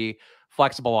willing to be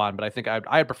flexible on, but I think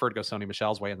I'd prefer to go Sony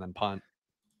Michel's way and then punt.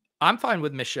 I'm fine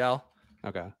with Michel.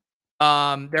 Okay.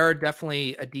 There are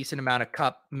definitely a decent amount of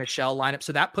Kupp Michel lineup.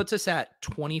 So that puts us at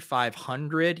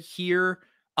 2,500 here.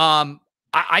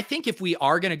 I think if we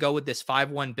are going to go with this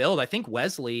 5-1 build, I think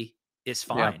Wesley is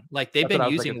fine. Yeah, like they've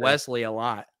been using Wesley a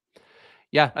lot.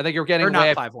 Yeah, I think you're getting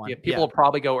away. 5-1. People will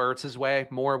probably go Ertz's way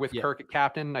more with Kirk at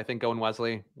captain. I think going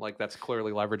Wesley, like that's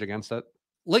clearly leverage against it.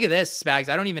 Look at this, Spags.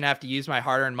 I don't even have to use my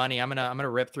hard-earned money. I'm gonna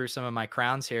rip through some of my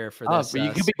crowns here for this. But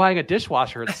you could be buying a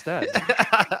dishwasher instead.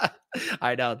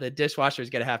 I know the dishwasher is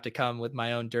gonna have to come with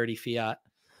my own dirty fiat.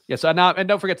 Yeah. So and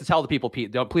don't forget to tell the people,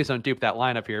 Pete. Please don't dupe that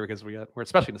lineup here because we're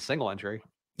especially in the single entry.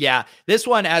 Yeah, this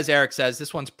one, as Eric says,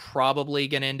 this one's probably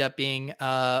gonna end up being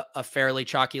a fairly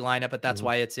chalky lineup, but that's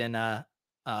why it's in a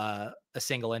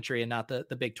single entry and not the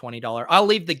big $20. I'll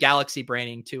leave the galaxy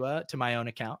braining to my own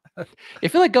account. I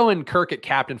feel like going Kirk at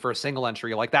captain for a single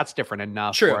entry, like that's different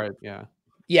enough. True. For it.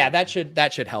 Yeah, that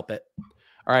should help it.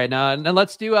 All right, and then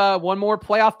let's do one more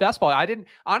playoff best ball. I didn't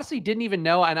even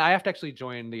know, and I have to actually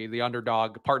join the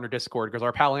Underdog partner Discord because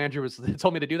our pal Andrew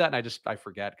told me to do that, and I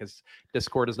forget because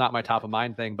Discord is not my top of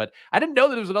mind thing. But I didn't know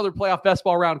that there was another playoff best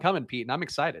ball round coming, Pete, and I'm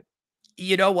excited.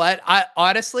 You know what? I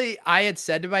had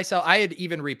said to myself, I had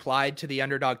even replied to the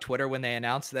Underdog Twitter when they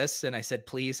announced this. And I said,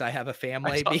 please, I have a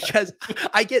family because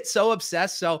I get so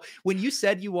obsessed. So when you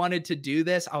said you wanted to do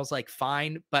this, I was like,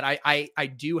 fine. But I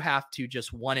do have to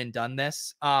just one and done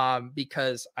this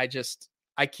because I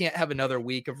can't have another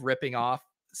week of ripping off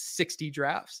 60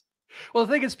 drafts. Well,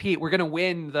 the thing is, Pete, we're going to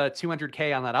win the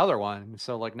 200K on that other one.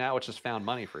 So like now it's just found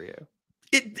money for you.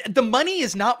 The money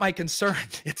is not my concern.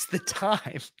 It's the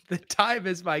time. The time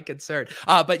is my concern.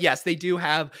 But yes, they do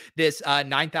have this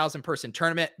 9,000 person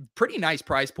tournament. Pretty nice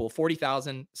prize pool.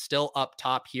 40,000 still up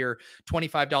top here.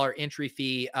 $25 entry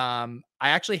fee. I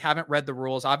actually haven't read the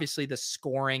rules. Obviously, the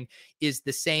scoring is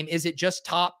the same. Is it just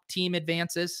top team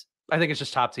advances? I think it's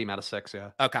just top team out of 6.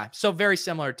 Yeah. Okay. So very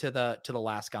similar to the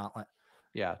last gauntlet.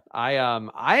 Yeah.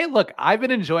 I've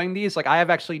been enjoying these. Like I have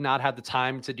actually not had the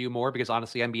time to do more because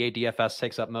honestly, NBA DFS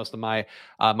takes up most of my,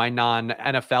 my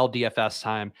non-NFL DFS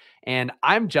time. And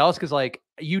I'm jealous because like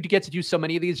you get to do so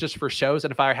many of these just for shows.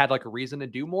 And if I had like a reason to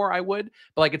do more, I would,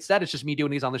 but like instead it's just me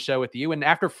doing these on the show with you. And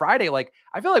after Friday, like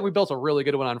I feel like we built a really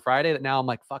good one on Friday that now I'm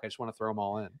like, fuck, I just want to throw them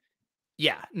all in.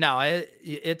 Yeah, no,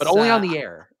 it's but only on the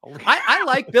air. I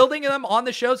like building them on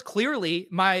the shows. Clearly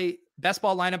my best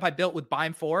ball lineup I built with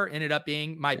Bime 4 ended up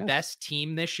being my best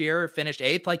team this year, finished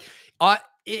 8th. Like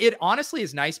it honestly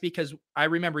is nice because I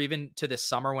remember even to this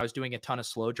summer when I was doing a ton of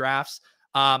slow drafts.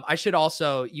 You guys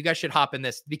should hop in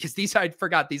this because I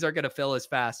forgot these are going to fill as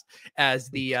fast as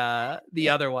the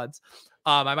other ones.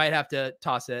 I might have to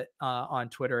toss it on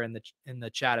Twitter in the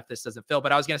chat if this doesn't fill.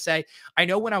 But I was gonna say, I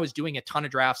know when I was doing a ton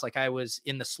of drafts, like I was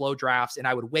in the slow drafts, and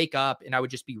I would wake up and I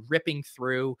would just be ripping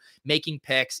through, making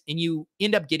picks, and you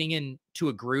end up getting into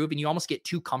a groove, and you almost get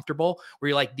too comfortable where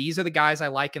you're like, these are the guys I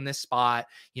like in this spot,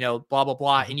 blah blah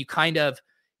blah, and you kind of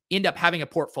end up having a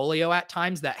portfolio at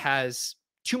times that has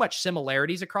too much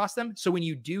similarities across them. So when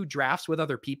you do drafts with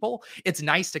other people, it's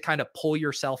nice to kind of pull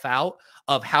yourself out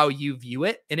of how you view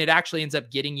it. And it actually ends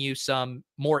up getting you some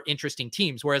more interesting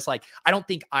teams. Whereas, like, I don't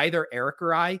think either Eric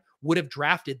or I would have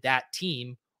drafted that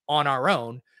team on our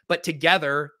own, but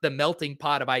together the melting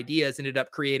pot of ideas ended up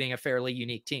creating a fairly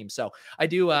unique team. So I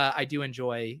do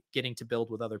enjoy getting to build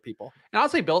with other people. And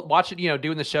honestly, Bill, watching,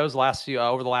 doing the shows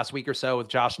over the last week or so with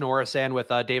Josh Norris and with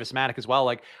Davis Maddock as well.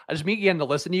 Like, I just me getting to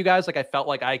listen to you guys. Like, I felt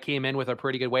like I came in with a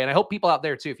pretty good way, and I hope people out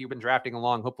there too, if you've been drafting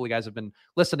along, hopefully you guys have been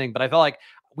listening. But I felt like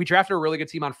we drafted a really good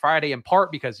team on Friday, in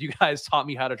part because you guys taught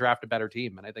me how to draft a better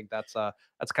team, and I think that's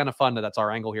kind of fun. That's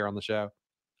our angle here on the show.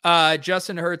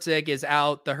 Justin Herzig is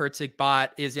out. The Herzig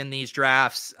bot is in these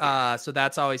drafts. So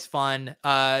that's always fun.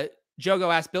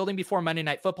 Jogo asked, building before Monday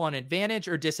Night Football an advantage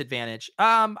or disadvantage?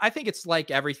 I think it's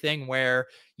like everything where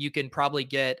you can probably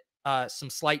get some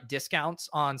slight discounts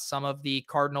on some of the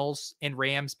Cardinals and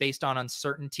Rams based on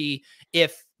uncertainty.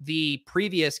 If the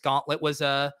previous gauntlet was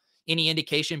any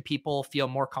indication, people feel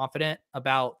more confident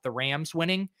about the Rams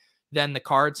winning than the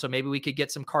Cards. So maybe we could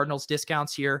get some Cardinals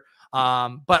discounts here.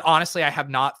 But honestly, I have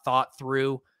not thought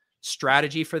through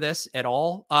strategy for this at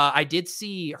all. I did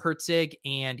see Herzig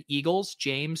and Eagles,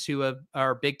 James, who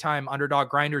are big time underdog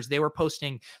grinders. They were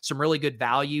posting some really good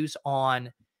values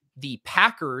on the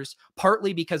Packers,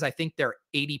 partly because I think their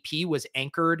ADP was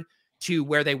anchored to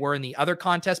where they were in the other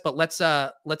contest. But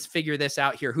let's figure this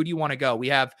out here. Who do you want to go? We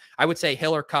have, I would say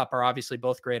Hill or Kupp are obviously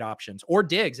both great options, or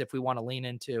Diggs if we want to lean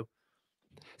into.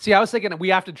 See, I was thinking we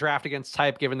have to draft against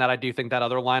type, given that I do think that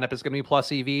other lineup is going to be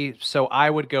plus EV. So I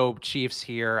would go Chiefs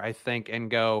here, I think,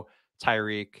 and go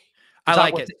Tyreek. I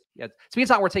like it. Yeah, to me, it's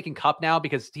not worth taking Kupp now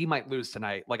because he might lose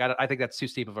tonight. Like, I think that's too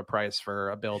steep of a price for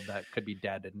a build that could be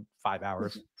dead in 5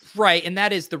 hours. Right. And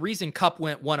that is the reason Kupp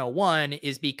went 101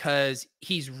 is because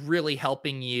he's really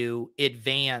helping you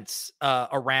advance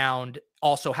around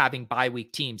also having bye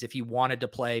week teams if you wanted to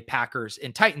play Packers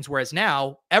and Titans. Whereas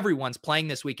now everyone's playing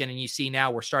this weekend, and you see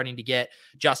now we're starting to get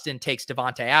Justin takes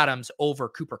Devontae Adams over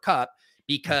Cooper Kupp,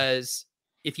 because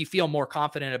if you feel more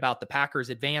confident about the Packers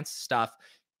advanced stuff,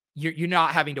 you're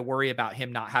not having to worry about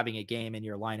him not having a game in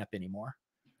your lineup anymore.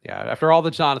 Yeah, after all the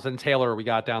Jonathan Taylor we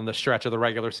got down the stretch of the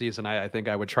regular season, I think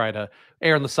I would try to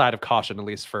err on the side of caution, at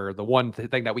least for the one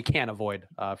thing that we can't avoid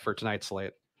for tonight's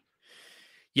slate.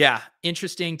 Yeah,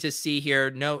 interesting to see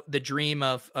here. No, the dream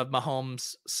of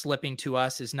Mahomes slipping to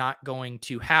us is not going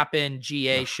to happen.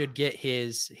 GA should get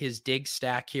his dig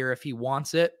stack here if he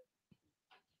wants it.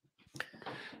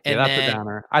 And yeah, that's a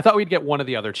downer. I thought we'd get one of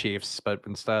the other Chiefs, but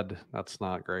instead, that's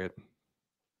not great.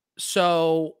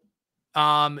 So,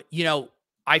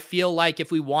 I feel like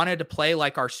if we wanted to play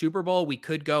like our Super Bowl, we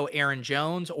could go Aaron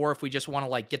Jones, or if we just want to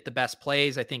like get the best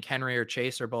plays, I think Henry or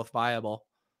Chase are both viable.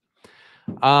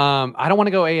 I don't want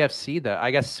to go AFC though.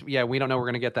 I guess, yeah, we don't know we're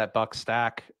going to get that Buck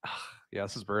stack. Yeah,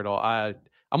 this is brutal. I'm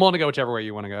willing to go whichever way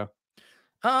you want to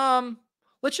go.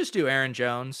 Let's just do Aaron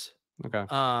Jones.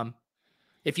 Okay.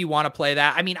 If you want to play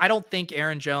that. I mean, I don't think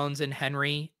Aaron Jones and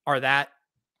Henry are that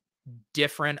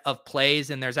different of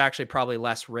plays, and there's actually probably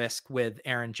less risk with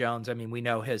Aaron Jones. I mean, we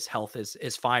know his health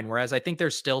is fine, whereas I think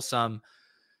there's still some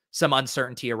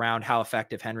uncertainty around how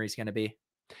effective Henry's going to be.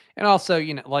 And also,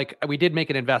 like we did make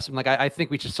an investment. Like I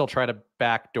think we should still try to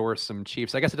backdoor some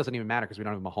Chiefs. I guess it doesn't even matter because we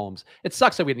don't have Mahomes. It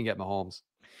sucks that we didn't get Mahomes.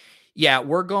 Yeah,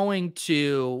 we're going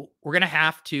to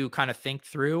have to kind of think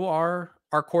through our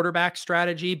quarterback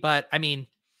strategy, but I mean,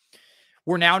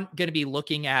 we're now going to be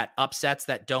looking at upsets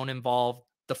that don't involve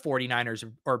the 49ers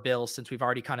or Bills, since we've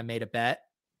already kind of made a bet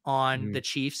on the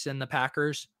Chiefs and the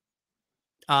Packers.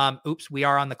 Oops, we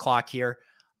are on the clock here.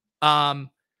 I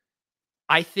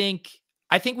think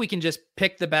we can just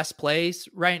pick the best plays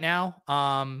right now.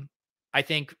 I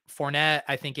think Fournette,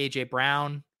 I think AJ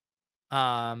Brown.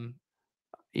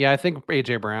 Yeah, I think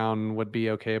AJ Brown would be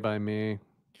okay by me,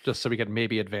 just so we could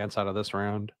maybe advance out of this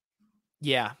round.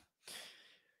 Yeah.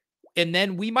 And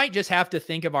then we might just have to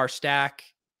think of our stack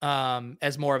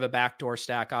as more of a backdoor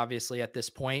stack, obviously, at this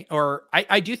point. Or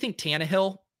I do think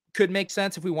Tannehill could make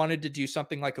sense if we wanted to do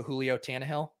something like a Julio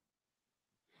Tannehill.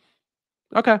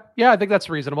 Okay. Yeah, I think that's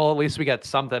reasonable. At least we get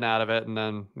something out of it. And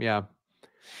then, yeah.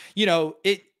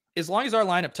 As long as our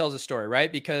lineup tells a story, right?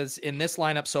 Because in this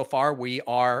lineup so far, we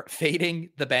are fading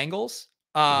the Bengals.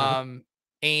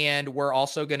 And we're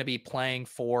also going to be playing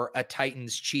for a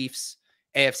Titans Chiefs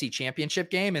AFC Championship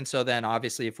game. And so then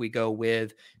obviously if we go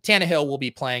with Tannehill, we'll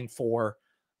be playing for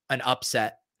an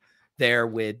upset there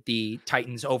with the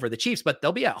Titans over the Chiefs, but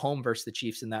they'll be at home versus the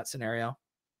Chiefs in that scenario.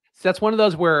 So that's one of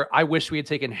those where I wish we had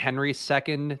taken Henry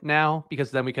second now,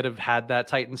 because then we could have had that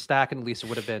Titan stack and at least it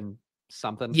would have been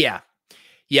something. Yeah.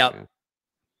 Yep. Yeah.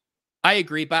 I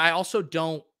agree, but I also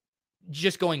don't,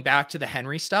 just going back to the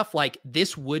Henry stuff, like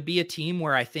this would be a team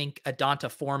where I think a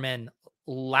D'Onta Foreman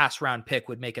last round pick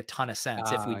would make a ton of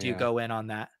sense if we do go in on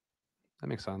that. That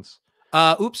makes sense.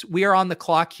 Oops, we are on the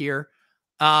clock here.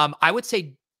 I would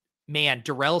say, man,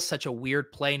 Darrell's such a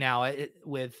weird play now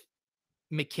with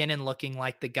McKinnon looking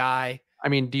like the guy. I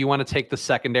mean, do you want to take the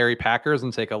secondary Packers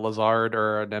and take a Lazard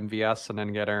or an MVS and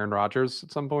then get Aaron Rodgers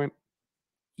at some point?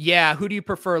 Yeah. Who do you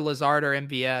prefer, Lazard or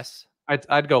MVS?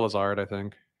 I'd go Lazard, I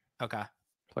think. Okay. I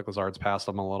feel like Lazard's passed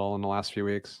him a little in the last few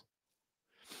weeks.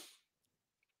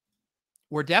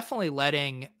 We're definitely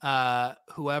letting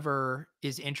whoever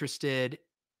is interested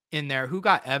in there. Who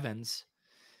got Evans?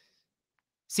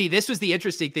 See, this was the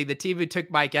interesting thing. The team who took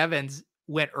Mike Evans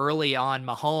went early on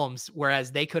Mahomes,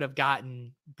 whereas they could have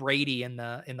gotten Brady in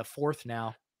the fourth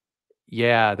now.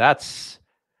 Yeah, that's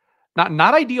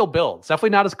not ideal builds.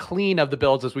 Definitely not as clean of the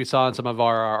builds as we saw in some of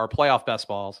our playoff best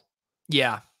balls.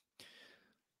 Yeah.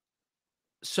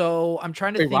 So I'm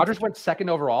trying to think. Rodgers went second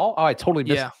overall? Oh, I totally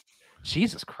missed it.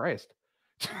 Jesus Christ.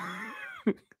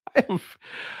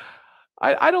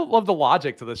 I don't love the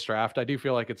logic to this draft. I do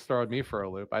feel like it's throwing me for a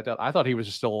loop. I thought he was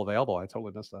just still available. I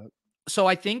totally missed that. So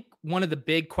I think one of the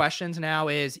big questions now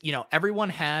is, everyone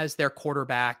has their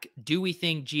quarterback. Do we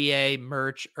think GA,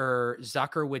 Merch, or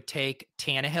Zucker would take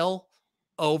Tannehill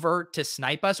over to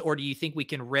snipe us? Or do you think we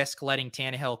can risk letting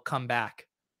Tannehill come back?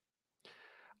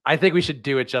 I think we should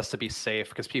do it just to be safe,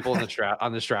 because people in the draft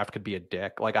on this draft could be a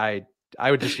dick. Like I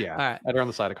would just, I'd err on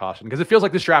the side of caution, because it feels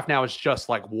like this draft now is just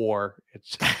like war.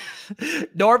 It's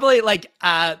normally like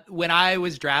when I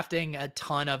was drafting a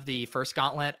ton of the first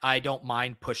gauntlet, I don't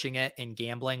mind pushing it and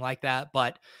gambling like that.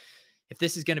 But if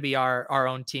this is going to be our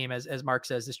own team, as Mark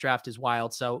says, this draft is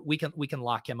wild. So we can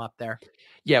lock him up there.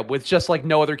 Yeah. With just like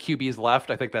no other QBs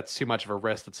left, I think that's too much of a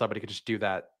risk that somebody could just do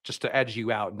that just to edge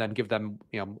you out and then give them,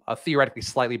 a theoretically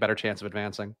slightly better chance of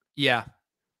advancing. Yeah.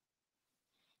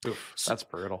 Oof, that's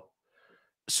brutal.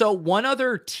 So one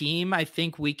other team I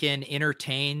think we can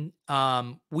entertain,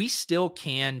 we still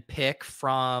can pick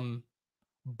from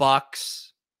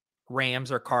Bucks,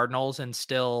 Rams, or Cardinals and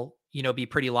still, be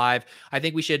pretty live. I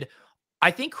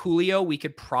think Julio we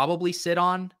could probably sit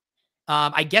on.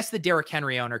 I guess the Derrick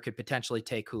Henry owner could potentially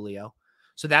take Julio.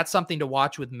 So that's something to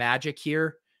watch with Magic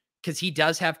here, because he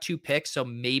does have 2 picks. So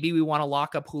maybe we want to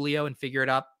lock up Julio and figure it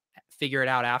out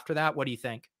after that. What do you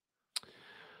think?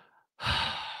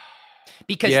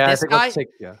 Because this guy,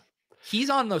 he's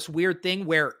on this weird thing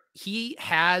where he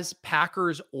has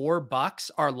Packers or Bucks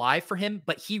are live for him,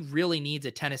 but he really needs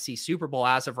a Tennessee Super Bowl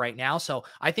as of right now. So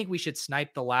I think we should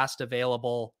snipe the last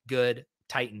available good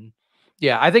Titan.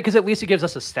 Yeah, I think because at least it gives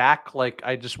us a stack. Like,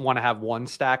 I just want to have one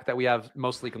stack that we have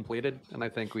mostly completed. And I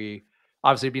think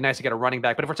obviously it'd be nice to get a running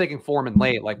back, but if we're taking Foreman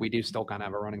late, like we do still kind of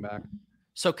have a running back.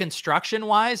 So construction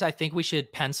wise, I think we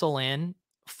should pencil in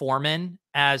Foreman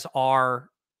as our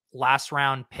last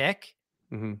round pick.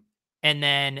 Mm-hmm. And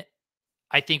then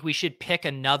I think we should pick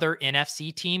another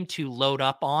NFC team to load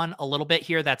up on a little bit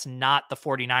here. That's not the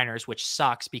 49ers, which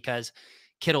sucks because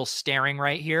Kittle's staring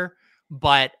right here.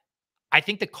 But I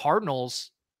think the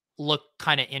Cardinals look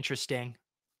kind of interesting.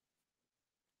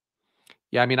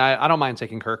 Yeah, I mean, I don't mind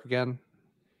taking Kirk again.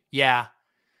 Yeah.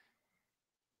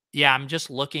 Yeah, I'm just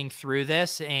looking through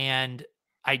this, and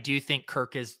I do think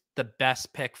Kirk is the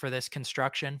best pick for this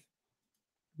construction.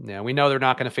 Yeah, we know they're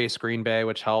not going to face Green Bay,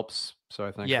 which helps. So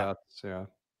I think that's.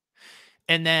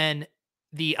 And then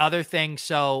the other thing,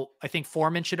 so I think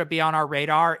Foreman should be on our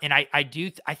radar. And I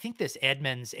think this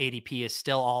Edmonds ADP is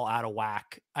still all out of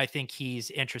whack. I think he's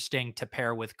interesting to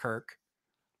pair with Kirk.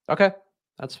 Okay.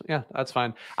 That's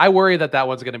fine. I worry that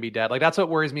one's going to be dead. Like, that's what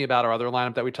worries me about our other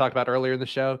lineup that we talked about earlier in the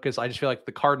show. Cause I just feel like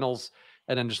the Cardinals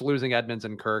and then just losing Edmonds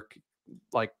and Kirk,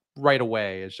 like, right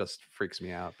away, it just freaks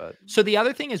me out. But so the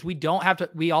other thing is we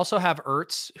also have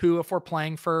Ertz, who, if we're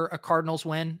playing for a Cardinals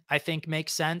win, I think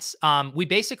makes sense. We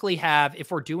basically have,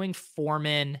 if we're doing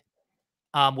Foreman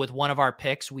with one of our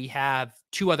picks, we have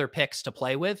 2 other picks to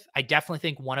play with. I definitely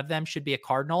think one of them should be a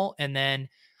Cardinal. And then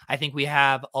I think we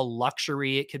have a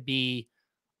luxury. It could be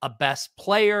a best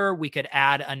player. We could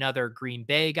add another Green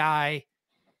Bay guy.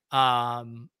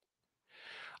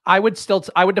 I would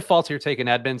default to taking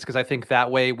Edmonds, because I think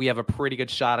that way we have a pretty good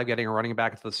shot of getting a running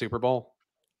back to the Super Bowl.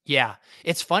 Yeah.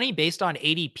 It's funny, based on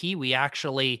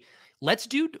ADP, let's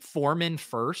do Foreman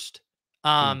first.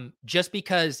 Hmm. Just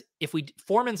because if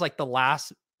Foreman's like the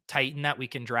last Titan that we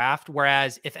can draft,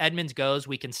 whereas if Edmonds goes,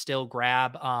 we can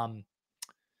grab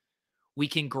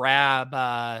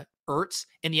Ertz.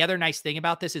 And the other nice thing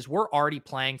about this is we're already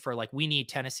playing for, like, we need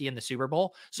Tennessee in the Super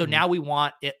Bowl. So Hmm. now we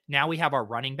want it. Now we have our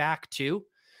running back too.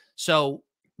 So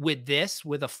with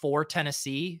a 4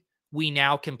 Tennessee, we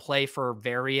now can play for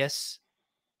various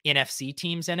NFC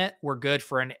teams in it. We're good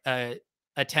for a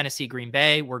Tennessee Green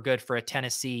Bay. We're good for a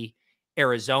Tennessee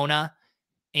Arizona.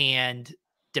 And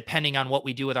depending on what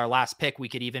we do with our last pick, we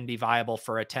could even be viable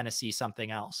for a Tennessee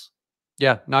something else.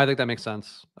 Yeah, no, I think that makes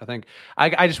sense. I think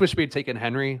I just wish we had taken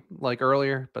Henry like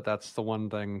earlier, but that's the one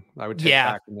thing I would take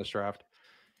Yeah, back in this draft.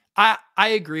 I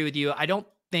agree with you. I don't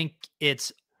think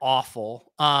it's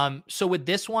awful. So with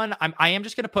this one, I am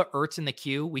just going to put Ertz in the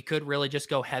queue. We could really just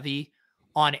go heavy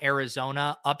on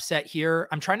Arizona upset here.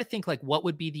 I'm trying to think, like, what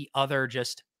would be the other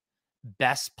just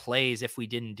best plays if we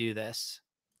didn't do this.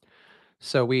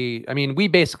 So we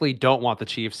basically don't want the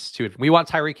Chiefs to. We want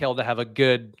Tyreek Hill to have a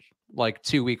good like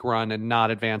 2 week run and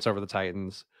not advance over the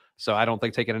Titans. So I don't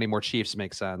think taking any more Chiefs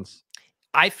makes sense.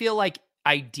 I feel like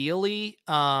ideally,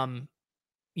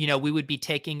 we would be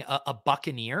taking a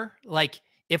Buccaneer. Like,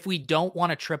 if we don't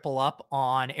want to triple up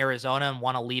on Arizona and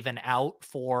want to leave an out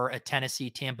for a Tennessee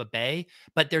Tampa Bay,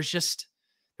 but there's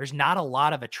not a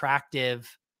lot of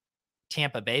attractive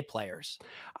Tampa Bay players.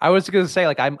 I was going to say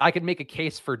like I could make a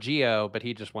case for Gio, but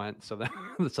he just went so that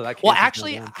Well, case is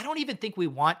actually, gone. I don't even think we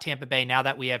want Tampa Bay now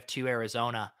that we have 2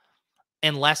 Arizona,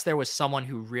 unless there was someone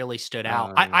who really stood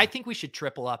out. Yeah. I think we should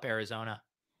triple up Arizona.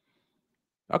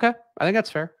 Okay, I think that's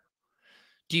fair.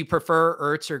 Do you prefer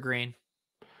Ertz or Green?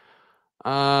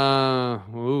 I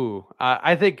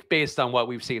think based on what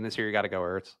we've seen this year, you got to go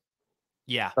Ertz.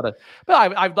 Yeah. But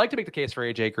I'd like to make the case for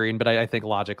AJ Green, but I think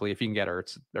logically, if you can get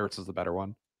Ertz, Ertz is the better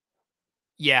one.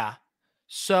 Yeah.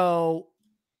 So,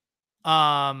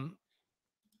 yeah,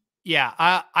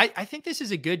 I think this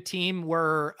is a good team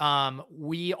where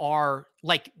we are,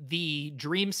 like, the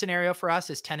dream scenario for us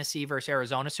is Tennessee versus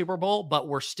Arizona Super Bowl, but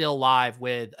we're still live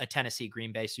with a Tennessee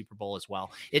Green Bay Super Bowl as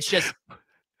well. It's just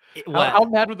How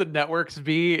mad would the networks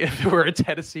be if it were a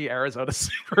Tennessee Arizona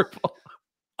Super Bowl?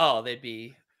 Oh, they'd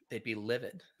be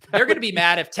livid. They're going to be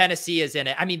mad if Tennessee is in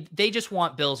it. I mean, they just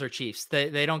want Bills or Chiefs.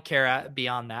 They don't care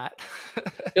beyond that.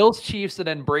 Bills, Chiefs, and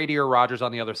then Brady or Rodgers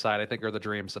on the other side, I think, are the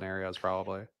dream scenarios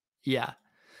probably. Yeah.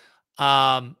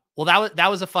 Well, that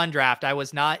was a fun draft. I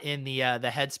was not in the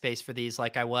headspace for these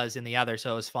like I was in the other,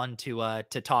 so it was fun to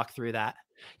talk through that.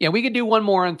 Yeah, we could do one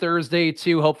more on Thursday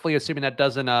too. Hopefully, assuming that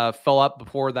doesn't fill up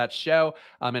before that show,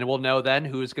 and we'll know then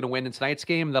who's going to win in tonight's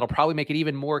game. That'll probably make it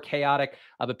even more chaotic.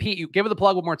 But Pete, you give it the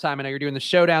plug one more time. I know you're doing the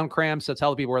showdown cram, so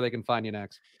tell the people where they can find you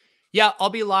next. Yeah,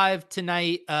 I'll be live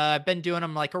tonight. I've been doing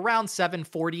them like around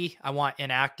 7:40. I want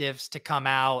inactives to come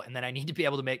out, and then I need to be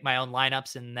able to make my own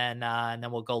lineups, and then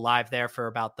we'll go live there for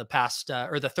about the past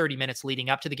or the 30 minutes leading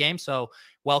up to the game. So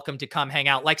welcome to come hang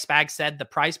out. Like Spag said, the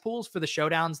prize pools for the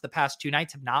showdowns the past 2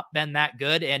 nights have not been that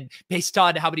good, and based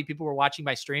on how many people were watching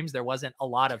my streams, there wasn't a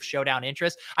lot of showdown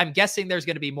interest. I'm guessing there's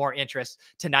going to be more interest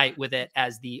tonight with it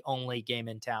as the only game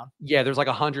in town. Yeah, there's like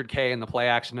 100K in the play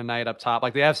action tonight up top.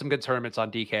 Like they have some good tournaments on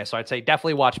DK, so I'd say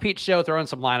definitely watch Pete's show, throw in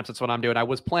some lineups. That's what I'm doing. I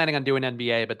was planning on doing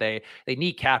NBA, but they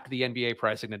kneecapped the NBA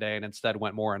pricing today and instead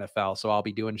went more NFL. So I'll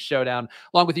be doing showdown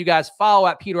along with you guys. Follow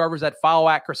at Peter Rivers, follow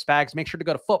at Chris Spags. Make sure to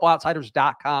go to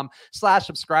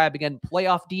footballoutsiders.com/subscribe. Again,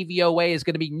 playoff DVOA is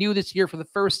going to be new this year for the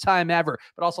first time ever,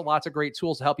 but also lots of great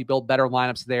tools to help you build better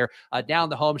lineups there. Down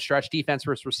the home stretch, defense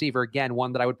versus receiver. Again,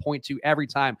 one that I would point to every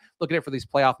time looking at it for these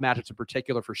playoff matchups in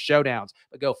particular for showdowns.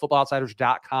 But go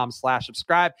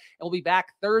footballoutsiders.com/subscribe. And we'll be back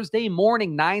Thursday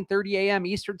morning, 9:30 a.m.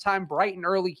 Eastern time, bright and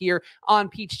early here on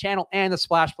Pete's channel and the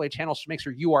Splash Play channel. So make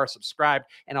sure you are subscribed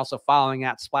and also following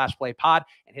at Splash Play Pod,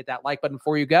 and hit that like button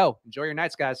before you go. Enjoy your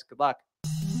nights, guys. Good luck.